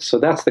process. So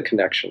that's the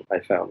connection I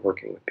found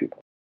working with people.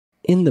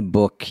 In the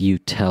book, you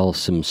tell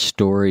some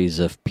stories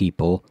of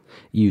people.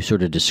 You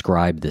sort of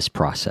describe this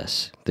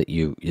process that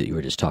you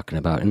were just talking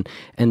about.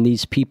 And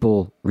these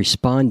people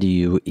respond to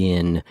you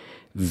in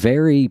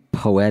very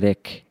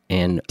poetic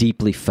and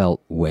deeply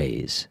felt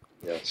ways.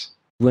 Yes.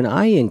 When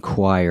I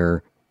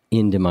inquire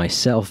into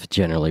myself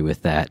generally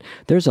with that,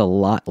 there's a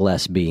lot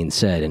less being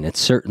said, and it's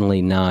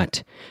certainly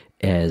not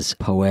as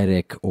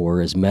poetic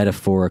or as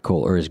metaphorical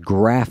or as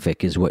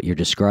graphic as what you're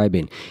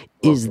describing.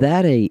 Is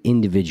that a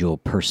individual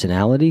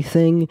personality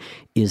thing?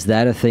 Is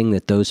that a thing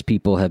that those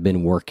people have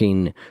been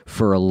working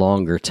for a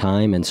longer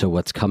time, and so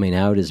what's coming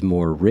out is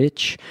more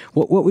rich?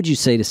 What would you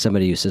say to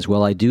somebody who says,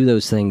 well, I do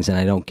those things and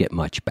I don't get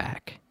much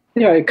back?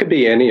 Yeah, it could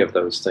be any of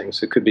those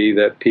things. It could be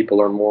that people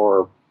are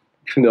more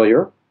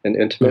familiar and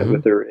intimate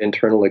with their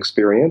internal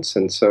experience,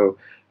 and so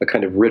a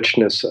kind of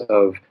richness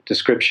of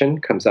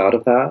description comes out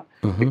of that.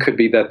 It could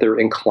be that they're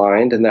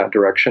inclined in that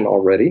direction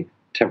already,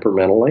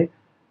 temperamentally.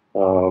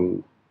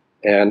 And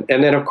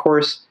then, of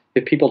course,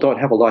 if people don't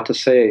have a lot to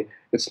say,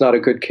 it's not a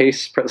good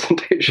case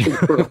presentation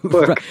for a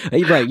book.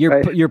 Right.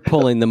 You're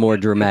pulling the more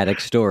dramatic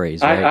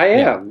stories. Right? I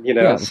am,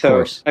 Yeah, of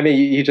course. I mean,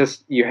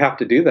 you have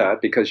to do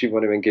that because you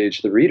want to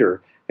engage the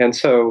reader. And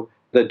so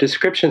the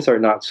descriptions are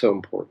not so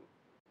important.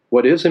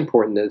 What is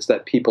important is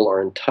that people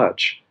are in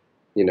touch,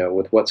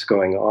 with what's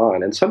going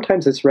on. And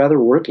sometimes it's rather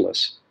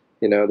wordless.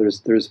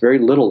 There's very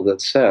little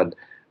that's said,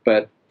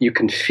 but you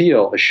can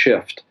feel a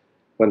shift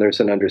when there's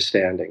an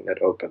understanding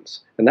that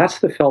opens. And that's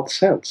the felt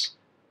sense.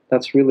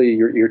 That's really,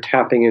 you're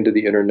tapping into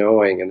the inner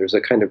knowing, and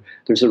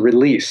there's a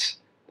release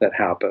that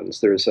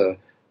happens. There's a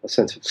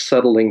sense of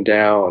settling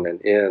down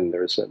and in.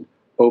 There's an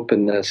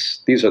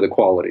openness. These are the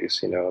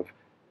qualities,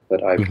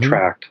 that I've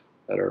tracked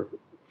that are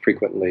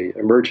frequently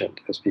emergent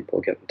as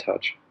people get in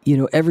touch.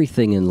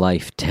 Everything in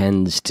life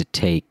tends to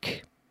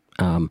take,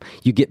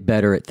 you get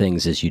better at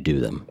things as you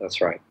do them.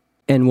 That's right.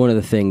 And one of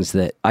the things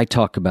that I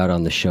talk about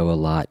on the show a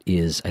lot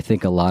is I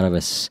think a lot of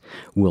us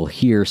will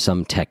hear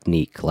some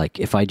technique, like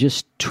if I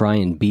just try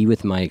and be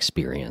with my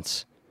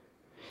experience,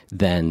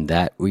 then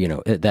that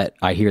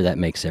I hear that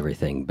makes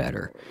everything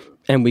better.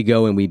 And we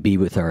go and we be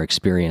with our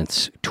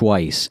experience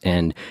twice,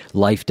 and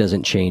life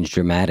doesn't change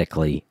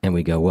dramatically, and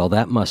we go, well,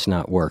 that must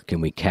not work,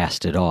 and we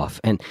cast it off.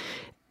 And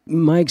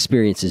my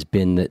experience has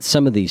been that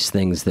some of these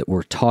things that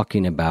we're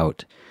talking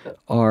about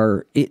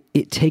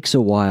it takes a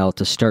while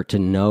to start to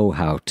know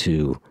how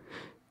to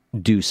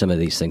do some of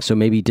these things. So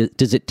maybe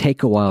does it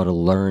take a while to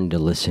learn to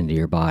listen to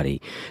your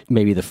body?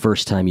 Maybe the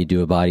first time you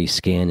do a body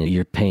scan and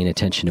you're paying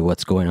attention to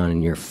what's going on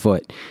in your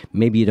foot,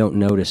 maybe you don't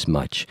notice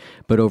much.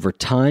 But over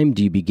time,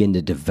 do you begin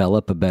to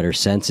develop a better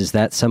sense? Is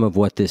that some of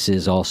what this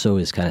is also,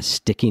 is kind of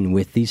sticking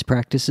with these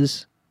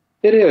practices?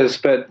 It is,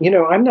 but,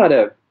 I'm not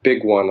a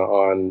big one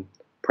on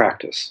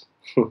practice.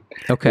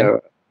 Okay.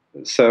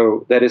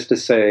 So that is to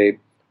say,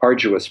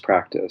 arduous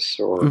practice,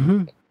 or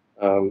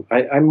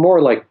I'm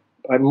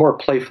more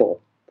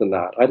playful than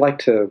that. I'd like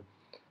to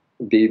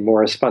be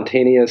more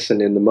spontaneous and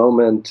in the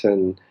moment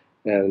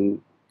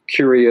and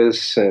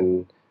curious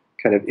and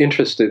kind of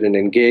interested and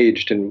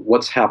engaged in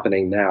what's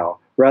happening now,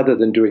 rather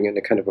than doing it in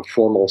a kind of a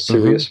formal,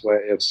 serious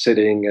way of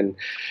sitting and,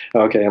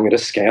 okay, I'm going to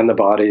scan the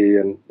body.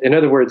 And in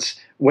other words,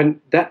 when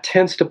that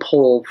tends to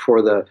pull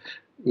for the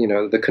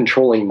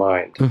controlling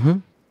mind,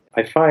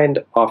 I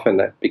find often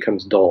that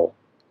becomes dull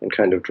and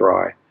kind of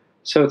dry.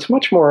 So it's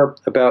much more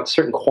about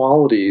certain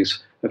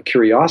qualities of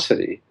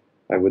curiosity,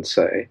 I would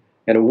say,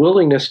 and a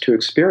willingness to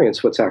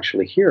experience what's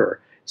actually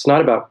here. It's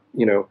not about,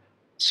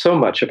 so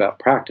much about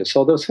practice,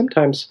 although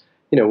sometimes,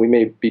 we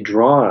may be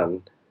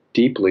drawn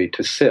deeply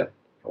to sit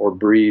or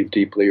breathe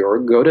deeply or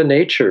go to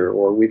nature,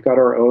 or we've got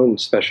our own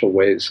special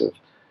ways of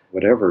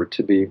whatever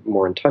to be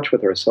more in touch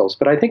with ourselves.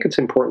 But I think it's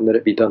important that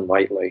it be done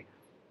lightly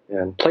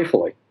and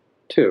playfully,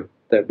 too,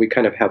 that we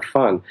kind of have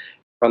fun.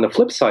 On the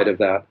flip side of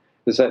that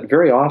is that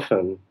very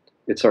often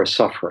it's our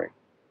suffering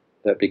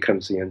that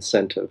becomes the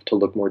incentive to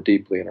look more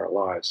deeply in our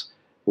lives.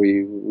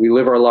 We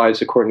live our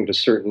lives according to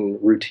certain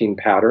routine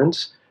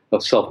patterns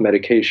of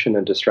self-medication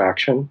and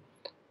distraction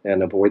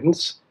and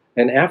avoidance.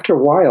 And after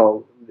a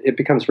while, it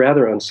becomes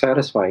rather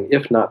unsatisfying,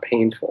 if not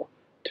painful,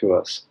 to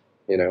us.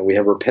 We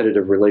have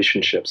repetitive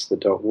relationships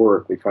that don't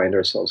work. We find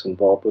ourselves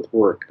involved with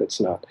work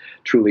that's not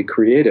truly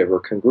creative or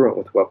congruent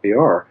with what we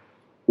are.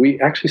 We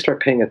actually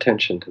start paying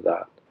attention to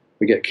that.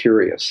 We get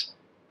curious,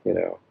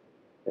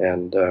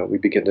 and we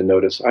begin to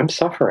notice, I'm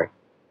suffering.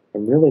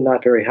 I'm really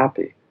not very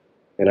happy.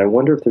 And I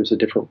wonder if there's a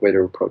different way to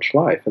approach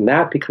life. And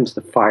that becomes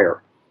the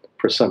fire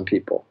for some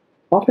people.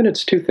 Often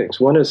it's two things.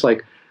 One is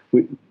like,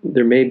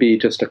 there may be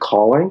just a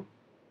calling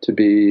to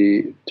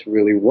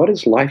really, what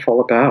is life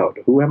all about?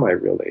 Who am I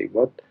really?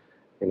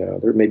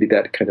 There may be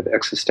that kind of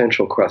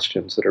existential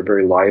questions that are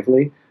very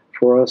lively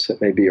for us.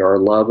 It may be our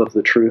love of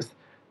the truth.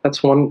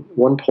 That's one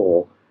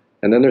pole.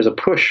 And then there's a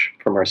push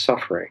from our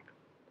suffering,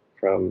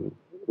 from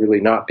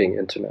really not being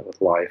intimate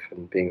with life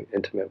and being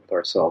intimate with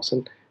ourselves.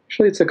 And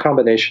actually, it's a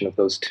combination of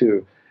those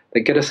two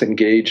that get us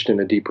engaged in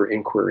a deeper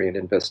inquiry and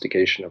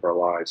investigation of our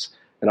lives.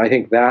 And I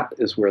think that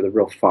is where the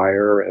real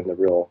fire and the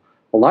real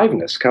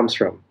aliveness comes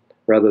from,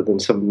 rather than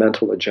some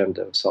mental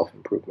agenda of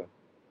self-improvement.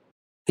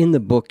 In the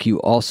book, you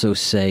also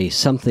say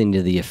something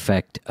to the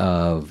effect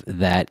of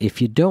that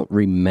if you don't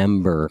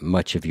remember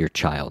much of your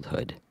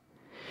childhood,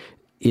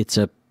 it's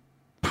a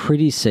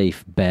pretty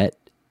safe bet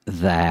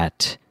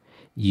that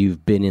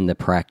you've been in the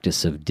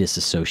practice of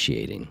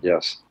disassociating.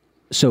 Yes.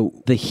 So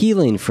the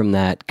healing from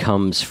that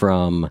comes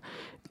from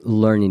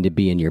learning to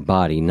be in your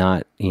body,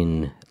 not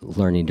in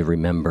learning to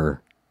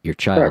remember your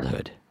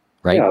childhood,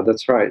 right? Yeah,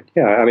 that's right.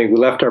 Yeah, I mean, we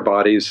left our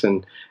bodies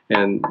and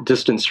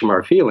distanced from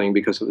our feeling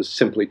because it was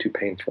simply too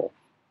painful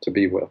to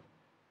be with.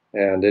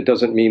 And it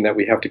doesn't mean that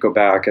we have to go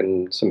back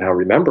and somehow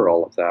remember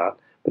all of that,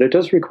 but it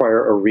does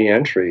require a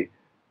re-entry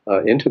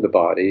into the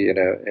body in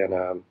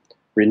a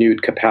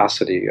renewed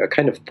capacity, a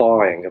kind of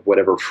thawing of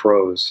whatever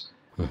froze,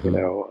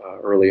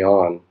 early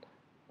on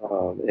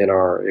in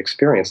our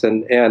experience.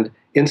 And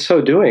in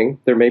so doing,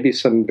 there may be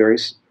some very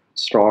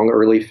strong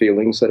early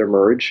feelings that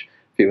emerge,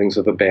 feelings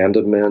of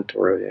abandonment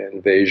or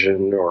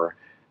invasion or,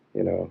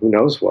 who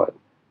knows what.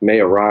 may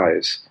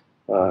arise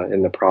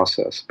in the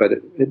process. But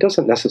it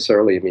doesn't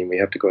necessarily mean we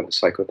have to go into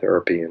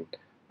psychotherapy and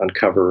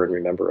uncover and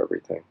remember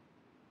everything.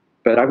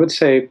 But I would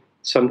say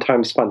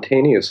sometimes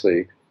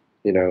spontaneously,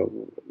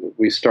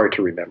 we start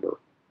to remember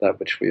that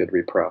which we had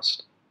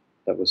repressed.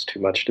 That was too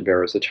much to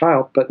bear as a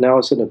child, but now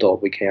as an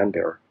adult we can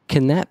bear.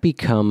 Can that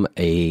become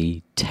a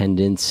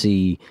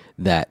tendency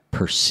that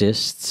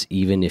persists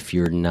even if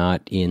you're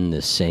not in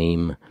the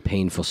same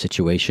painful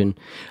situation,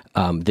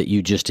 that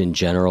you just in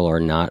general are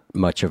not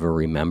much of a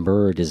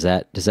rememberer? Does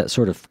that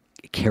sort of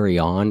carry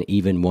on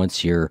even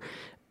once you're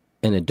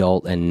an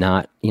adult and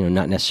not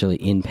necessarily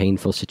in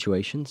painful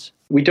situations?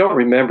 We don't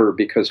remember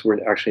because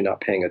we're actually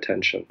not paying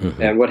attention.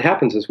 Mm-hmm. And what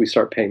happens is we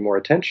start paying more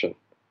attention.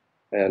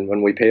 And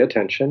when we pay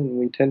attention,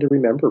 we tend to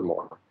remember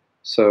more.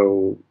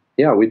 So,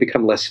 yeah, we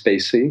become less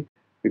spacey.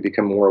 We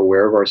become more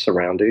aware of our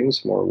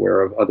surroundings, more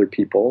aware of other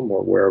people, more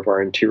aware of our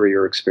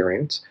interior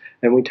experience,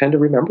 and we tend to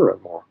remember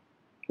it more.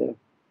 Yeah.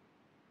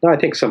 Now, I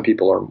think some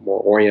people are more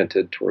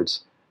oriented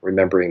towards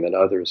remembering than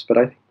others, but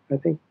I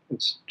think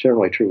it's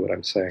generally true what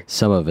I'm saying.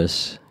 Some of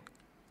us,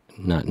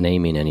 not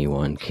naming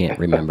anyone, can't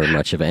remember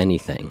much of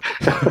anything.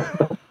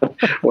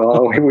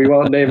 Well, we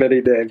won't name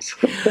any names.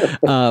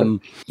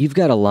 You've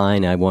got a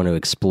line I want to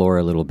explore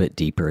a little bit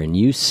deeper, and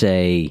you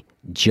say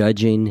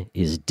judging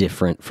is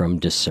different from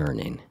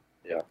discerning.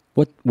 Yeah.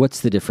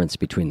 What's the difference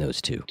between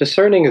those two?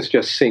 Discerning is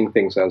just seeing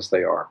things as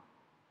they are.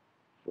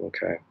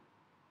 Okay.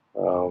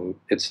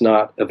 It's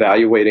not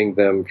evaluating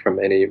them from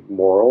any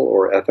moral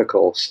or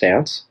ethical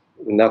stance,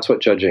 and that's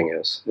what judging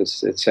is.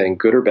 It's saying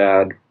good or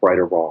bad, right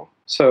or wrong.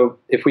 So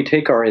if we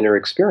take our inner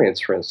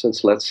experience, for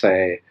instance, let's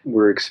say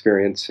we're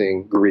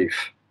experiencing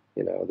grief,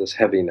 this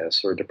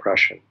heaviness or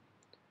depression.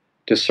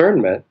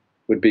 Discernment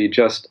would be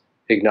just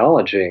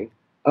acknowledging,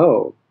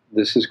 oh,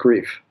 this is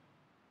grief,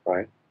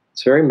 right?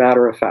 It's very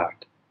matter of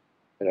fact.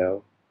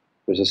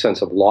 There's a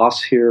sense of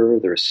loss here,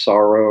 there's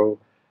sorrow,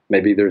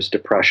 maybe there's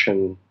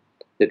depression.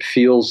 It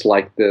feels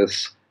like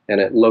this, and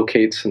it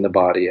locates in the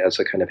body as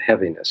a kind of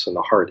heaviness in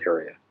the heart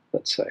area,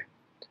 let's say.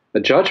 The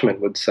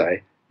judgment would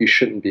say, you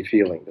shouldn't be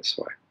feeling this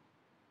way.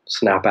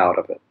 Snap out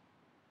of it.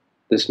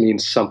 This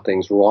means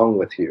something's wrong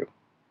with you,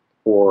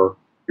 or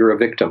you're a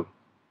victim,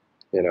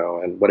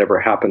 and whatever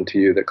happened to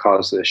you that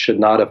caused this should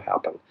not have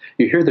happened.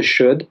 You hear the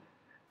should?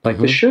 Like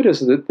the should is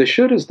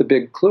the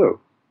big clue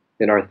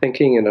in our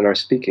thinking and in our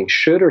speaking.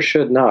 Should or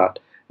should not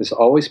is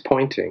always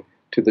pointing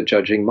to the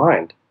judging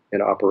mind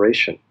in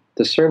operation.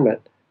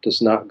 Discernment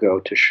does not go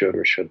to should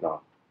or should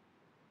not.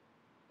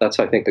 That's,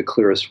 I think, the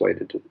clearest way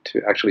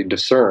to actually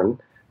discern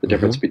the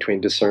difference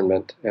between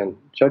discernment and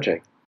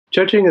judging.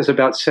 Judging is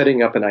about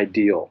setting up an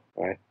ideal,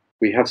 right?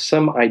 We have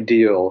some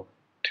ideal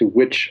to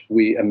which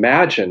we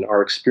imagine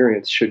our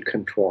experience should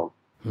conform,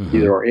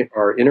 either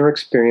our inner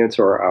experience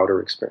or our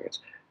outer experience.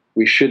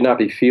 We should not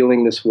be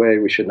feeling this way.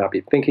 We should not be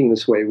thinking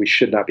this way. We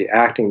should not be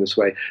acting this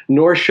way,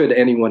 nor should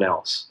anyone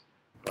else.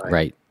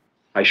 Right.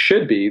 I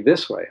should be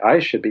this way. I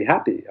should be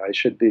happy. I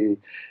should be,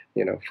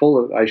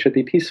 I should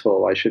be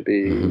peaceful. I should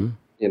be,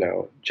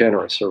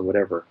 generous or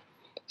whatever.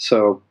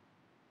 So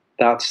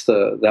that's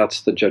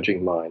the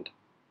judging mind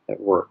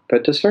at work.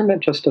 But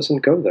discernment just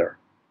doesn't go there.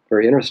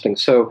 Very interesting.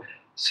 So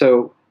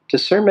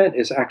discernment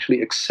is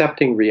actually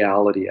accepting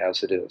reality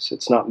as it is.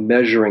 It's not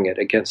measuring it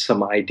against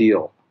some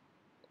ideal.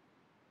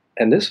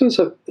 And this is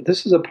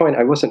a point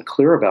I wasn't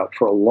clear about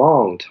for a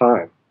long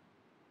time.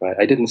 Right?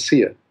 I didn't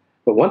see it.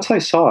 But once I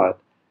saw it,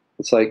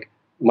 it's like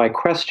my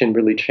question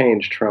really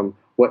changed from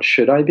what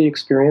should I be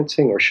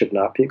experiencing or should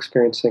not be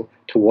experiencing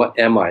to what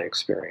am I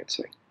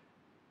experiencing?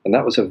 And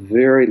that was a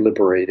very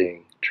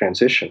liberating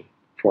transition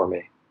for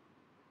me.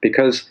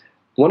 Because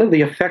one of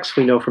the effects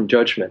we know from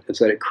judgment is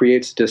that it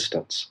creates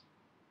distance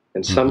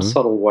in some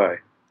subtle way,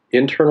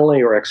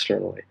 internally or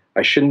externally.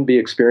 I shouldn't be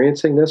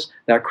experiencing this.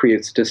 That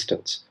creates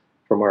distance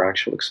from our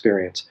actual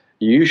experience.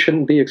 You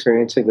shouldn't be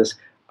experiencing this.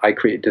 I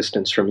create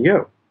distance from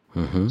you.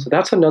 So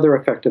that's another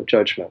effect of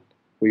judgment.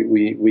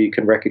 We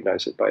can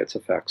recognize it by its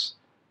effects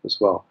as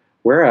well.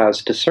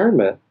 Whereas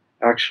discernment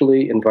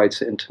actually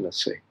invites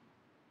intimacy.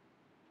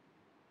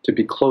 To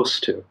be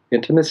close to.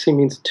 Intimacy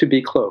means to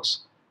be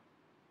close.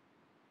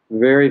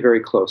 Very,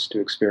 very close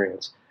to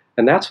experience.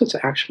 And that's what's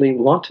actually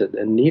wanted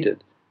and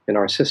needed in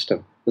our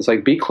system. It's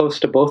like be close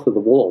to both of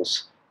the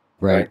wolves.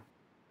 Right.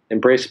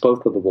 Embrace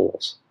both of the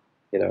wolves,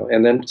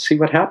 and then see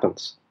what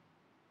happens.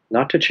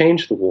 Not to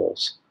change the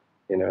wolves,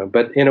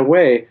 but in a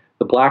way,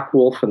 the black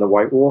wolf and the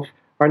white wolf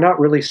are not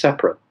really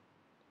separate.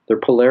 They're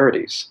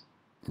polarities,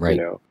 right.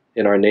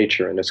 In our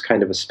nature, and it's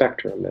kind of a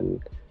spectrum.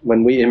 And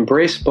when we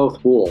embrace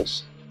both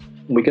wolves,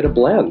 we get a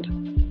blend.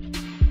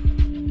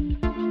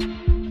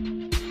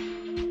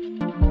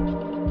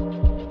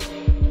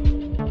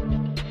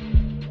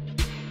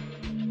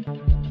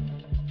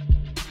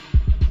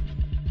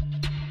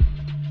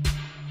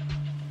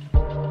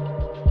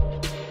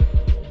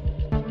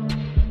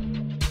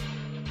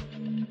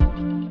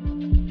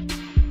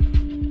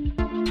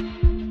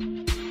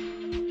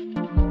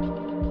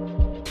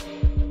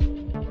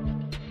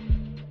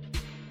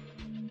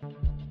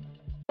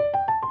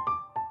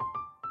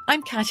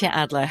 I'm Katya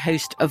Adler,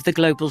 host of The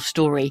Global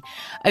Story.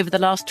 Over the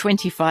last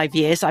 25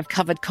 years, I've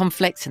covered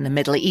conflicts in the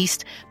Middle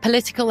East,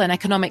 political and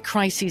economic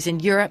crises in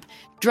Europe,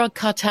 drug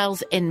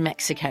cartels in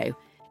Mexico.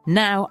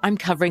 Now I'm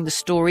covering the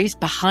stories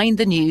behind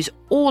the news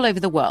all over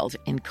the world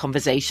in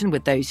conversation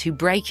with those who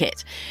break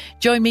it.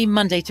 Join me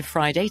Monday to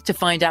Friday to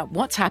find out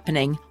what's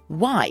happening,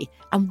 why,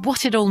 and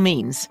what it all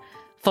means.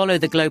 Follow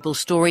The Global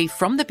Story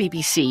from the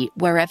BBC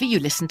wherever you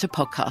listen to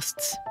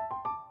podcasts.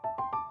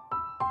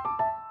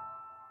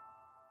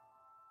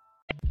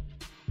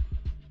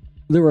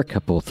 There were a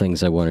couple of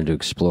things I wanted to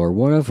explore.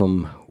 One of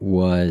them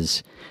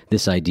was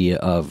this idea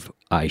of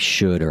I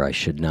should or I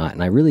should not.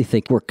 And I really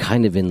think we're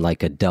kind of in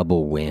like a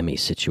double whammy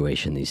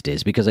situation these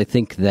days, because I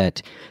think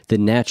that the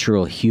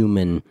natural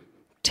human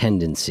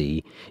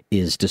tendency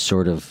is to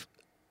sort of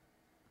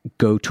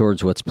go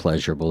towards what's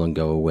pleasurable and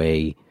go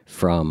away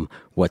from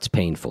what's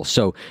painful.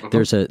 So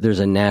there's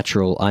a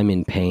natural, I'm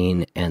in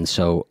pain, and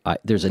so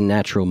there's a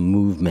natural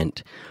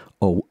movement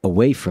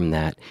away from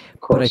that.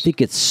 But I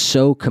think it's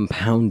so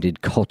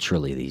compounded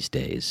culturally these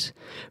days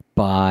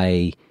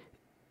by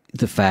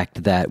the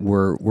fact that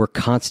we're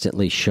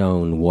constantly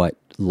shown what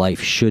life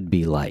should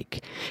be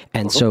like.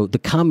 And so the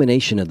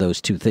combination of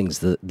those two things,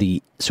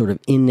 the sort of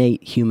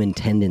innate human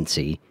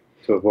tendency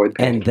to avoid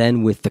pain, and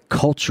then with the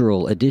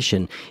cultural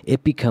addition,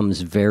 it becomes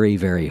very,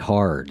 very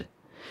hard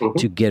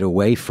to get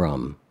away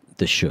from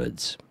the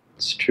shoulds.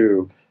 It's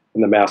true.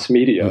 In the mass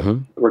media,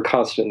 we're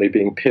constantly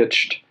being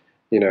pitched,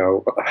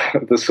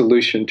 the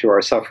solution to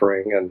our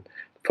suffering and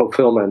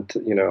fulfillment,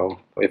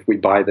 if we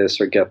buy this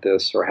or get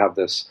this or have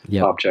this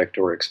object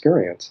or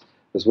experience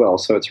as well.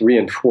 So it's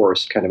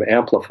reinforced, kind of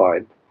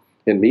amplified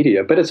in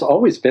media, but it's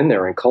always been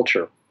there in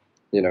culture.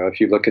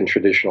 If you look in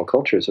traditional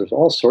cultures, there's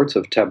all sorts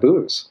of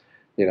taboos,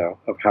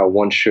 of how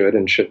one should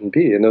and shouldn't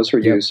be. And those were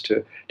used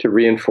to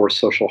reinforce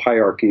social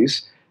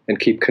hierarchies and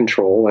keep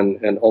control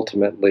and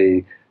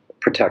ultimately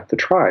protect the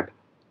tribe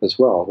as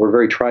well. We're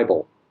very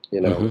tribal,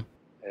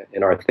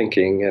 in our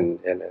thinking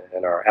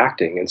and our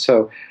acting. And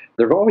so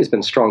there have always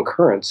been strong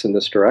currents in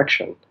this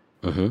direction.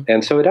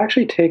 And so it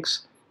actually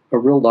takes a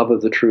real love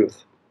of the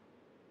truth,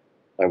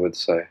 I would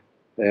say,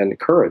 and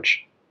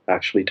courage,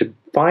 actually, to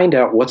find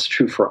out what's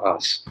true for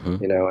us.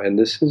 And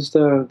this is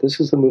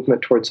the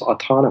movement towards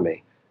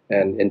autonomy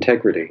and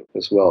integrity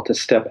as well, to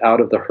step out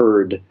of the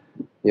herd,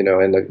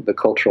 and the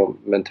cultural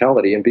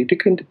mentality and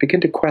begin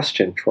to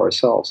question for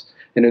ourselves.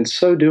 And in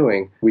so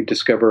doing, we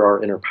discover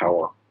our inner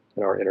power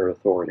and our inner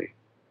authority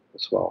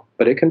as well.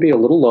 But it can be a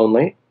little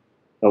lonely,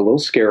 a little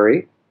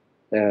scary,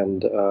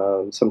 and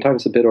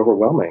sometimes a bit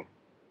overwhelming.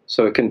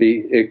 So it can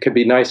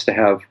be nice to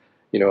have,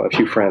 a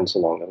few friends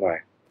along the way.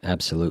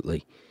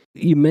 Absolutely.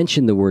 You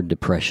mentioned the word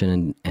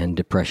depression, and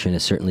depression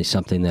is certainly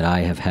something that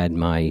I have had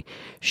my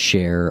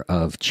share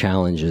of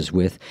challenges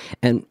with.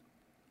 And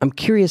I'm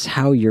curious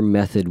how your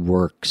method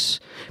works,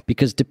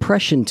 because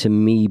depression to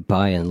me,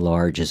 by and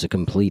large, is a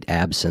complete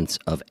absence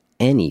of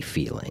any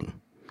feeling.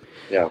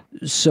 Yeah.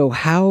 So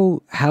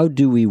how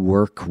do we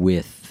work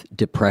with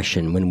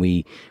depression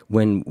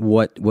when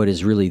what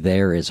is really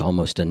there is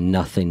almost a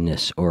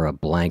nothingness or a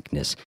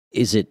blankness?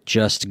 Is it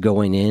just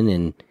going in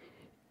and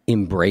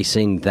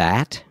embracing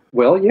that?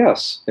 Well,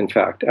 yes, in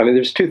fact. I mean,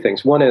 there's two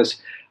things. One is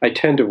I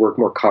tend to work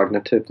more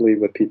cognitively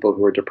with people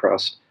who are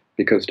depressed,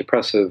 because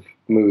depressive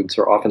moods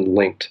are often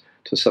linked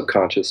to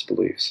subconscious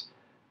beliefs.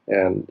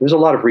 And there's a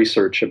lot of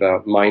research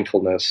about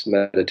mindfulness,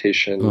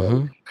 meditation,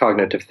 and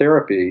cognitive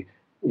therapy,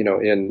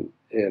 in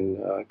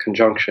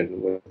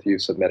conjunction with the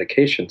use of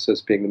medications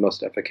as being the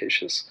most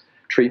efficacious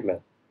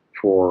treatment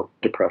for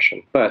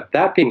depression. But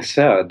that being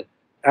said,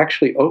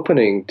 actually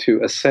opening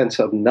to a sense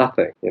of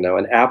nothing,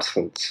 an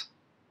absence,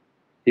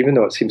 even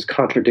though it seems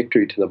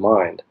contradictory to the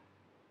mind,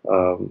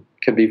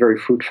 can be very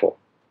fruitful.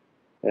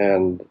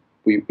 And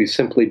we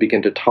simply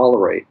begin to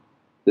tolerate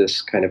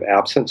this kind of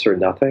absence or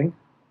nothing.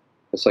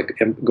 It's like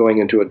going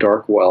into a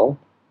dark well,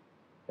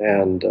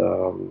 and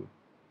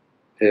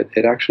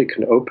it actually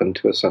can open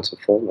to a sense of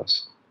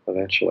fullness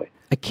eventually.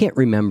 I can't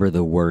remember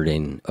the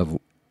wording of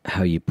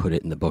how you put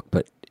it in the book,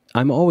 but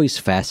I'm always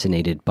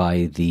fascinated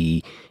by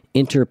the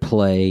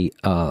interplay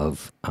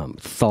of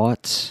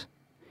thoughts,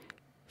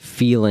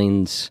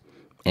 feelings,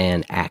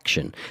 and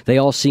action. They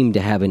all seem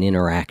to have an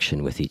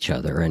interaction with each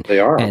other, and they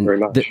are very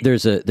much.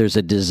 There's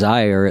a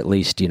desire, at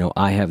least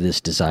I have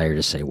this desire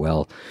to say,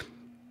 well,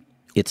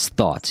 it's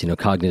thoughts.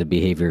 Cognitive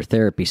behavior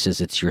therapy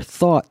says it's your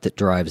thought that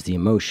drives the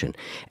emotion.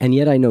 And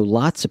yet I know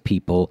lots of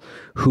people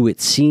who it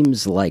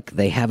seems like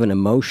they have an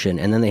emotion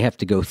and then they have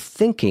to go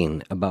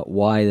thinking about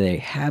why they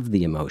have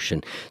the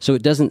emotion. So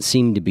it doesn't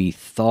seem to be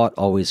thought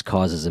always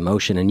causes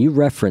emotion. And you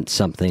referenced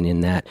something in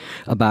that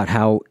about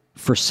how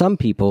for some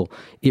people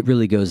it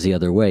really goes the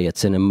other way.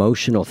 It's an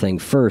emotional thing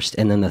first,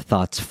 and then the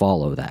thoughts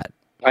follow that.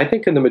 I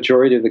think in the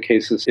majority of the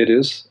cases it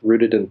is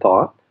rooted in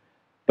thought,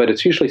 but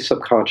it's usually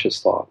subconscious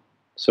thought.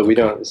 So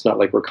it's not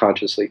like we're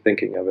consciously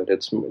thinking of it.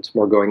 It's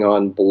more going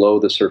on below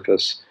the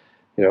surface,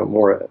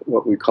 more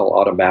what we call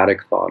automatic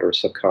thought or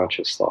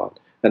subconscious thought.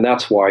 And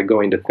that's why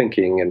going to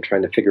thinking and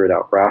trying to figure it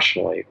out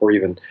rationally, or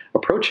even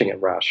approaching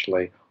it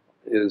rationally,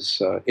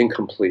 is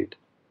incomplete.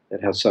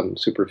 It has some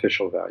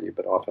superficial value,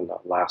 but often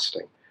not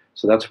lasting.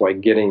 So that's why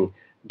getting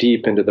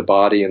deep into the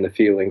body and the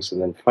feelings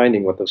and then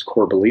finding what those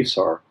core beliefs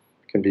are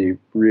can be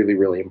really,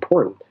 really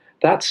important.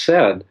 That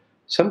said,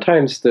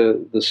 sometimes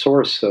the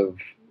source of,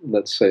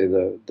 let's say,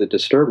 the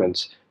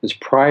disturbance is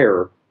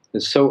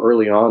so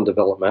early on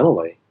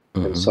developmentally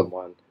in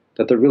someone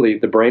that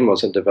the brain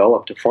wasn't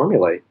developed to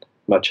formulate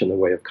much in the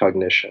way of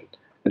cognition.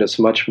 And it's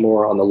much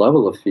more on the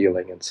level of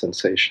feeling and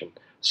sensation.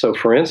 So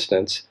for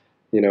instance,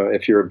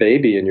 if you're a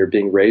baby and you're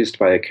being raised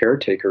by a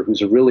caretaker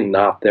who's really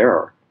not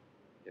there,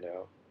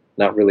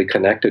 not really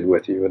connected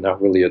with you and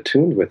not really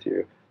attuned with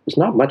you, there's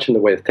not much in the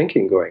way of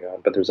thinking going on,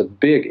 but there's a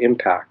big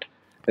impact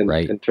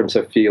in terms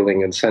of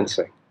feeling and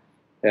sensing.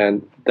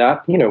 And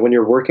that, when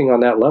you're working on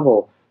that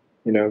level,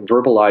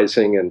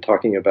 verbalizing and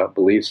talking about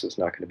beliefs is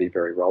not going to be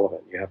very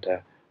relevant. You have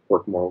to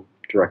work more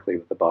directly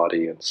with the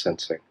body and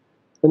sensing.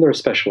 And there are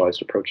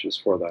specialized approaches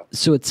for that.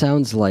 So it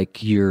sounds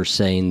like you're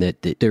saying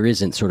that there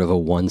isn't sort of a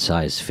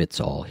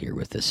one-size-fits-all here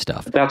with this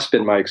stuff. That's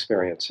been my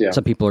experience, yeah.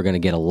 Some people are going to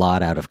get a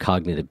lot out of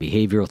cognitive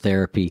behavioral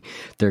therapy.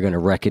 They're going to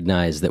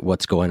recognize that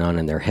what's going on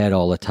in their head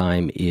all the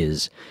time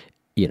is,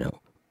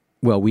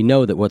 well, we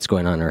know that what's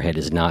going on in our head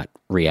is not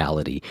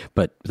reality,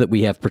 but that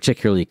we have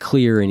particularly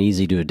clear and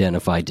easy to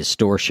identify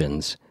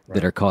distortions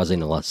that are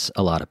causing us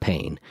a lot of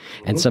pain.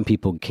 And some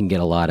people can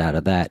get a lot out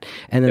of that.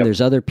 And then there's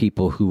other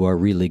people who are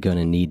really going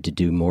to need to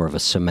do more of a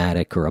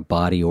somatic or a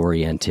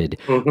body-oriented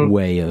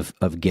way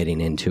of getting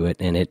into it.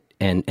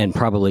 And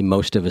probably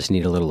most of us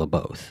need a little of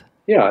both.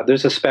 Yeah,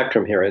 there's a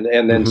spectrum here.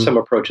 And then some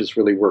approaches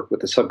really work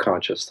with the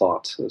subconscious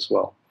thoughts as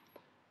well.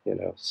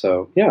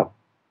 So yeah,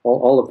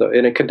 all of them.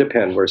 And it could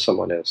depend where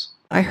someone is.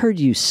 I heard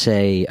you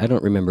say, I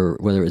don't remember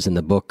whether it was in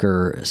the book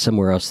or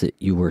somewhere else that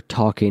you were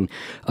talking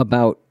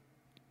about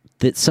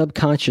that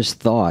subconscious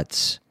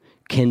thoughts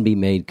can be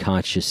made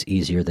conscious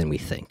easier than we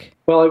think.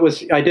 Well,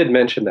 I did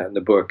mention that in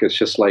the book. It's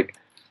just like,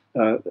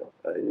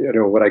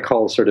 what I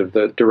call sort of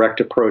the direct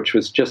approach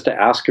was just to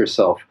ask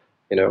yourself,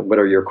 what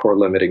are your core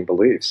limiting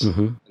beliefs?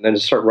 And then to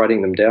start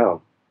writing them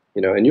down,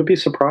 and you'll be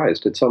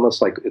surprised. It's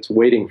almost like it's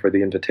waiting for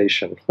the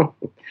invitation.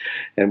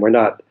 And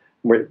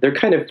they're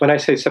kind of, when I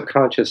say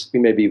subconscious, we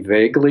may be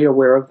vaguely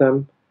aware of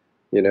them,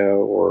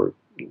 or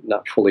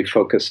not fully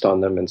focused on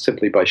them, and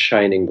simply by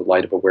shining the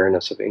light of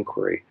awareness of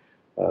inquiry,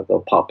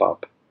 they'll pop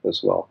up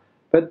as well.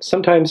 But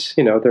sometimes,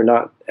 they're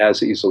not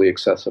as easily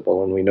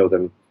accessible, and we know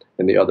them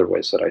in the other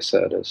ways that I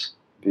said, as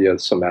via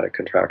somatic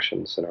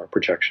contractions and our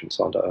projections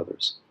onto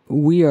others.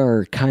 We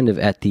are kind of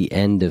at the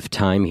end of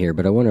time here,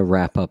 but I want to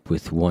wrap up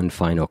with one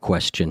final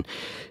question.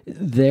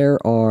 There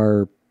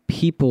are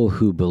people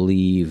who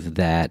believe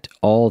that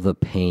all the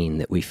pain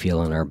that we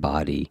feel in our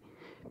body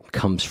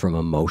comes from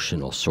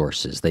emotional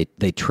sources.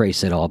 They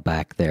trace it all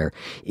back there.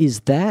 Is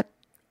that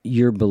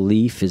your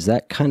belief? Is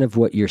that kind of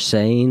what you're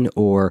saying?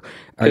 Or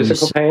are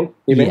physical pain,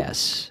 you mean?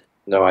 Yes.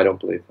 No, I don't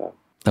believe that.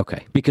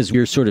 Okay. Because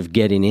you're sort of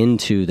getting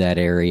into that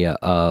area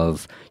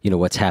of,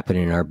 what's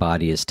happening in our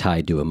body is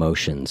tied to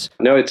emotions.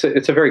 No, it's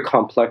a very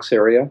complex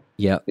area.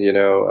 Yeah.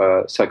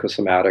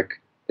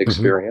 Psychosomatic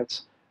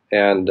experience.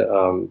 And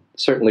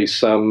certainly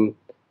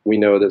we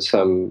know that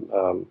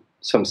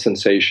some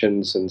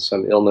sensations and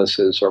some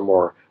illnesses are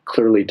more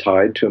clearly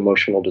tied to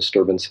emotional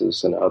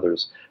disturbances than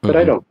others. But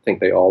I don't think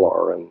they all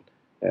are.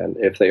 And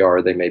if they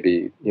are, they may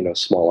be,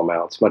 small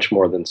amounts, much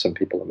more than some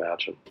people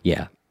imagine.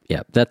 Yeah.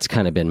 Yeah. That's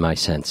kind of been my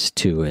sense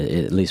too,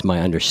 at least my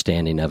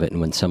understanding of it.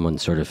 And when someone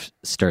sort of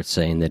starts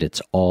saying that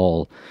it's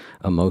all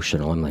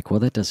emotional, I'm like, well,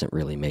 that doesn't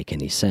really make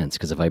any sense.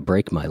 Because if I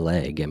break my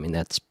leg, I mean,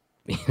 that's,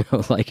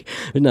 there's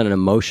not an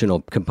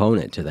emotional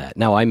component to that.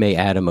 Now, I may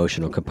add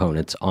emotional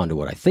components onto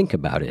what I think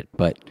about it,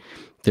 but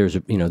there's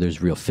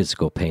real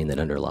physical pain that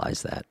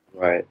underlies that.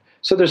 Right.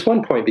 So there's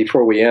one point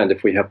before we end,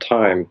 if we have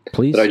time,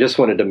 please, that I just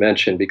wanted to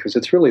mention, because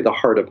it's really the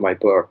heart of my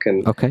book.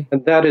 And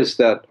that is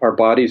that our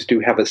bodies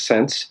do have a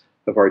sense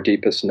of our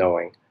deepest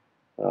knowing,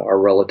 our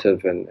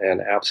relative and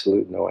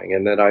absolute knowing.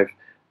 And that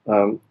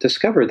I've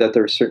discovered that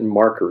there are certain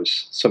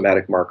markers,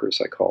 somatic markers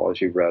I call, as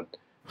you read,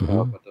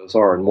 what those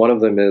are. And one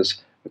of them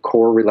is a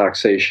core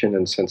relaxation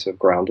and sense of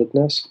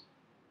groundedness.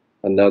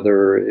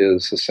 Another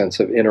is a sense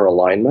of inner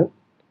alignment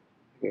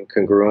and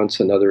congruence.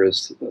 Another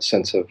is a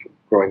sense of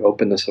growing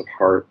openness of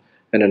heart.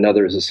 And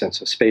another is a sense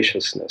of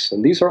spaciousness.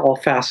 And these are all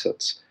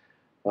facets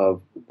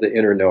of the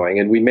inner knowing.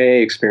 And we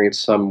may experience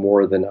some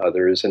more than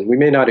others, and we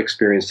may not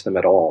experience them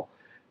at all.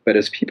 But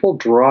as people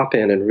drop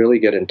in and really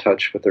get in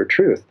touch with their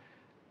truth,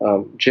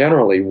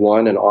 generally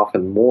one and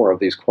often more of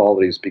these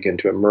qualities begin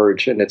to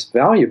emerge. And it's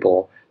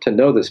valuable to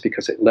know this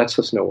because it lets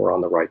us know we're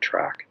on the right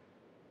track.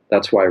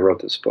 That's why I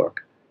wrote this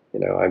book.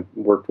 I've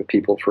worked with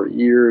people for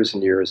years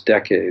and years,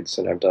 decades,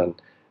 and I've been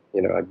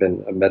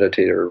a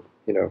meditator,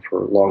 for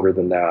longer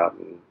than that,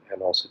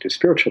 and also do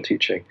spiritual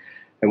teaching.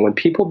 And when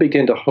people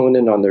begin to hone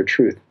in on their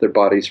truth, their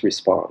bodies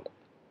respond.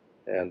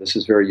 And this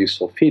is very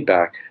useful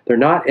feedback. They're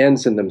not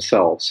ends in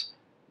themselves.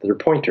 They're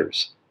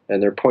pointers,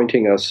 and they're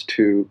pointing us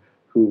to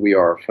who we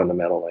are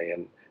fundamentally.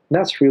 And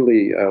that's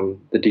really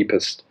the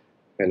deepest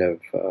kind of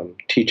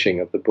teaching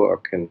of the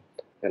book. And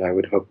And I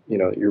would hope,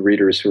 your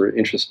readers who are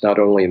interested not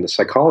only in the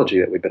psychology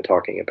that we've been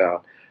talking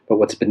about, but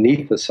what's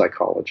beneath the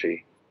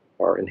psychology,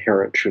 our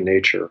inherent true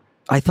nature.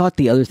 I thought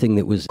the other thing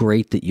that was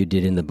great that you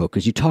did in the book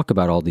is you talk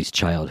about all these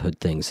childhood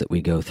things that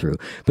we go through,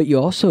 but you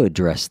also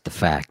address the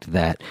fact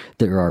that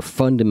there are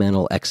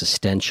fundamental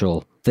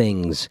existential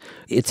things.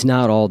 It's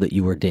not all that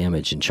you were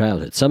damaged in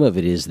childhood. Some of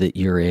it is that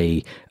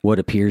you're what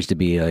appears to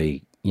be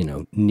a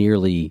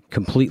nearly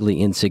completely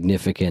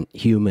insignificant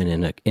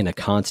human in a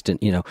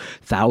constant,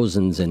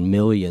 thousands and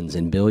millions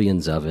and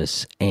billions of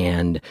us,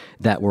 and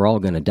that we're all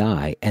going to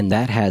die. And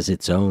that has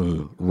its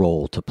own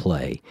role to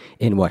play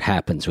in what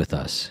happens with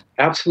us.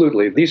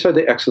 Absolutely. These are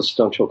the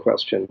existential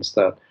questions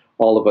that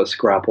all of us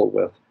grapple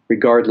with,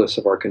 regardless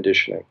of our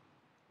conditioning,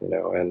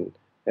 and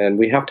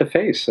we have to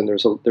face, and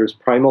there's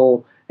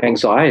primal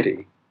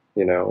anxiety,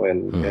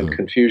 and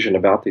confusion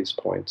about these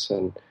points.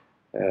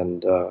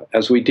 And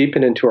as we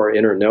deepen into our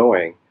inner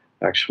knowing,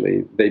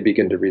 actually, they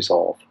begin to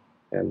resolve.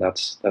 And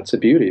that's the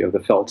beauty of the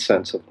felt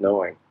sense of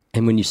knowing.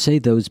 And when you say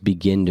those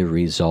begin to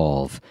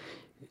resolve,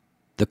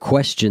 the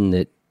question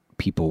that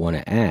people want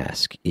to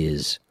ask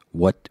is,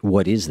 what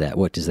is that?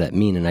 What does that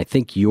mean? And I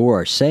think you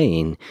are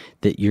saying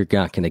that you're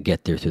not going to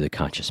get there through the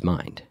conscious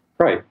mind.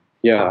 Right.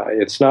 Yeah,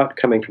 it's not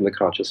coming from the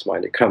conscious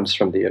mind. It comes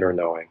from the inner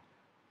knowing.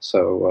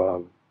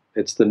 So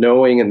it's the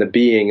knowing and the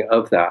being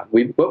of that.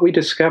 What we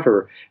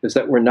discover is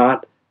that we're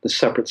not the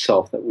separate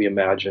self that we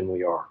imagine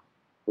we are.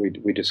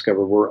 We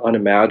discover we're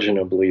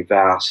unimaginably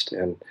vast,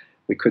 and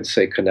we could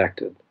say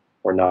connected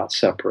or not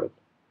separate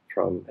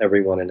from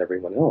everyone and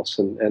everyone else.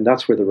 And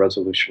that's where the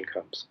resolution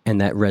comes.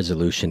 And that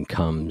resolution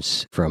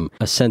comes from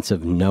a sense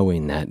of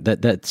knowing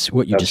that's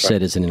what you just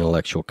said is an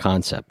intellectual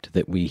concept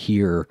that we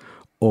hear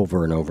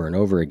over and over and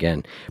over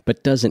again,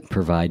 but doesn't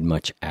provide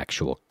much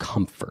actual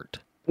comfort.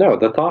 No,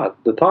 the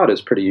thought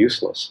is pretty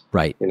useless.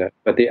 Right.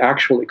 But the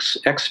actual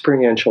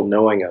experiential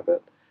knowing of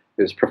it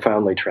is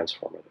profoundly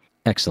transformative.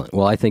 Excellent.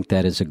 Well, I think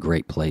that is a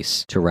great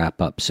place to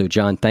wrap up. So,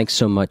 John, thanks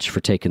so much for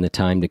taking the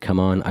time to come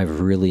on.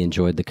 I've really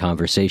enjoyed the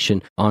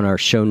conversation. On our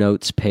show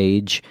notes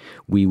page,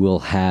 we will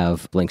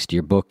have links to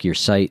your book, your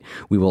site.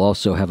 We will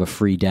also have a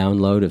free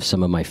download of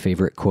some of my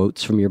favorite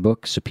quotes from your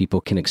book so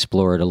people can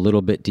explore it a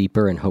little bit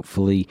deeper, and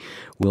hopefully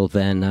we'll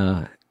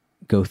then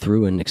go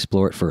through and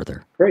explore it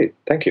further. Great.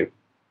 Thank you.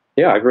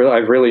 Yeah, I've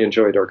really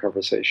enjoyed our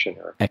conversation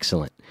here.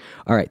 Excellent.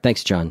 All right.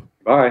 Thanks, John.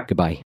 Bye.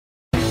 Goodbye.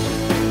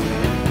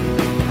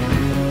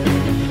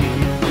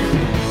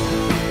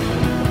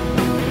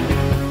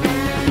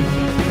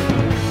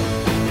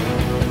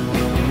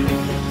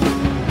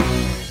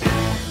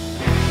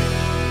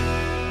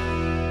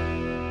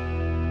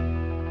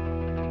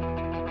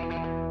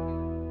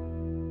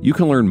 You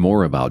can learn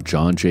more about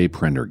John J.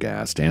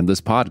 Prendergast and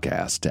this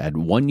podcast at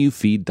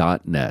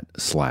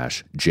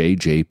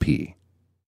oneyoufeed.net/JJP.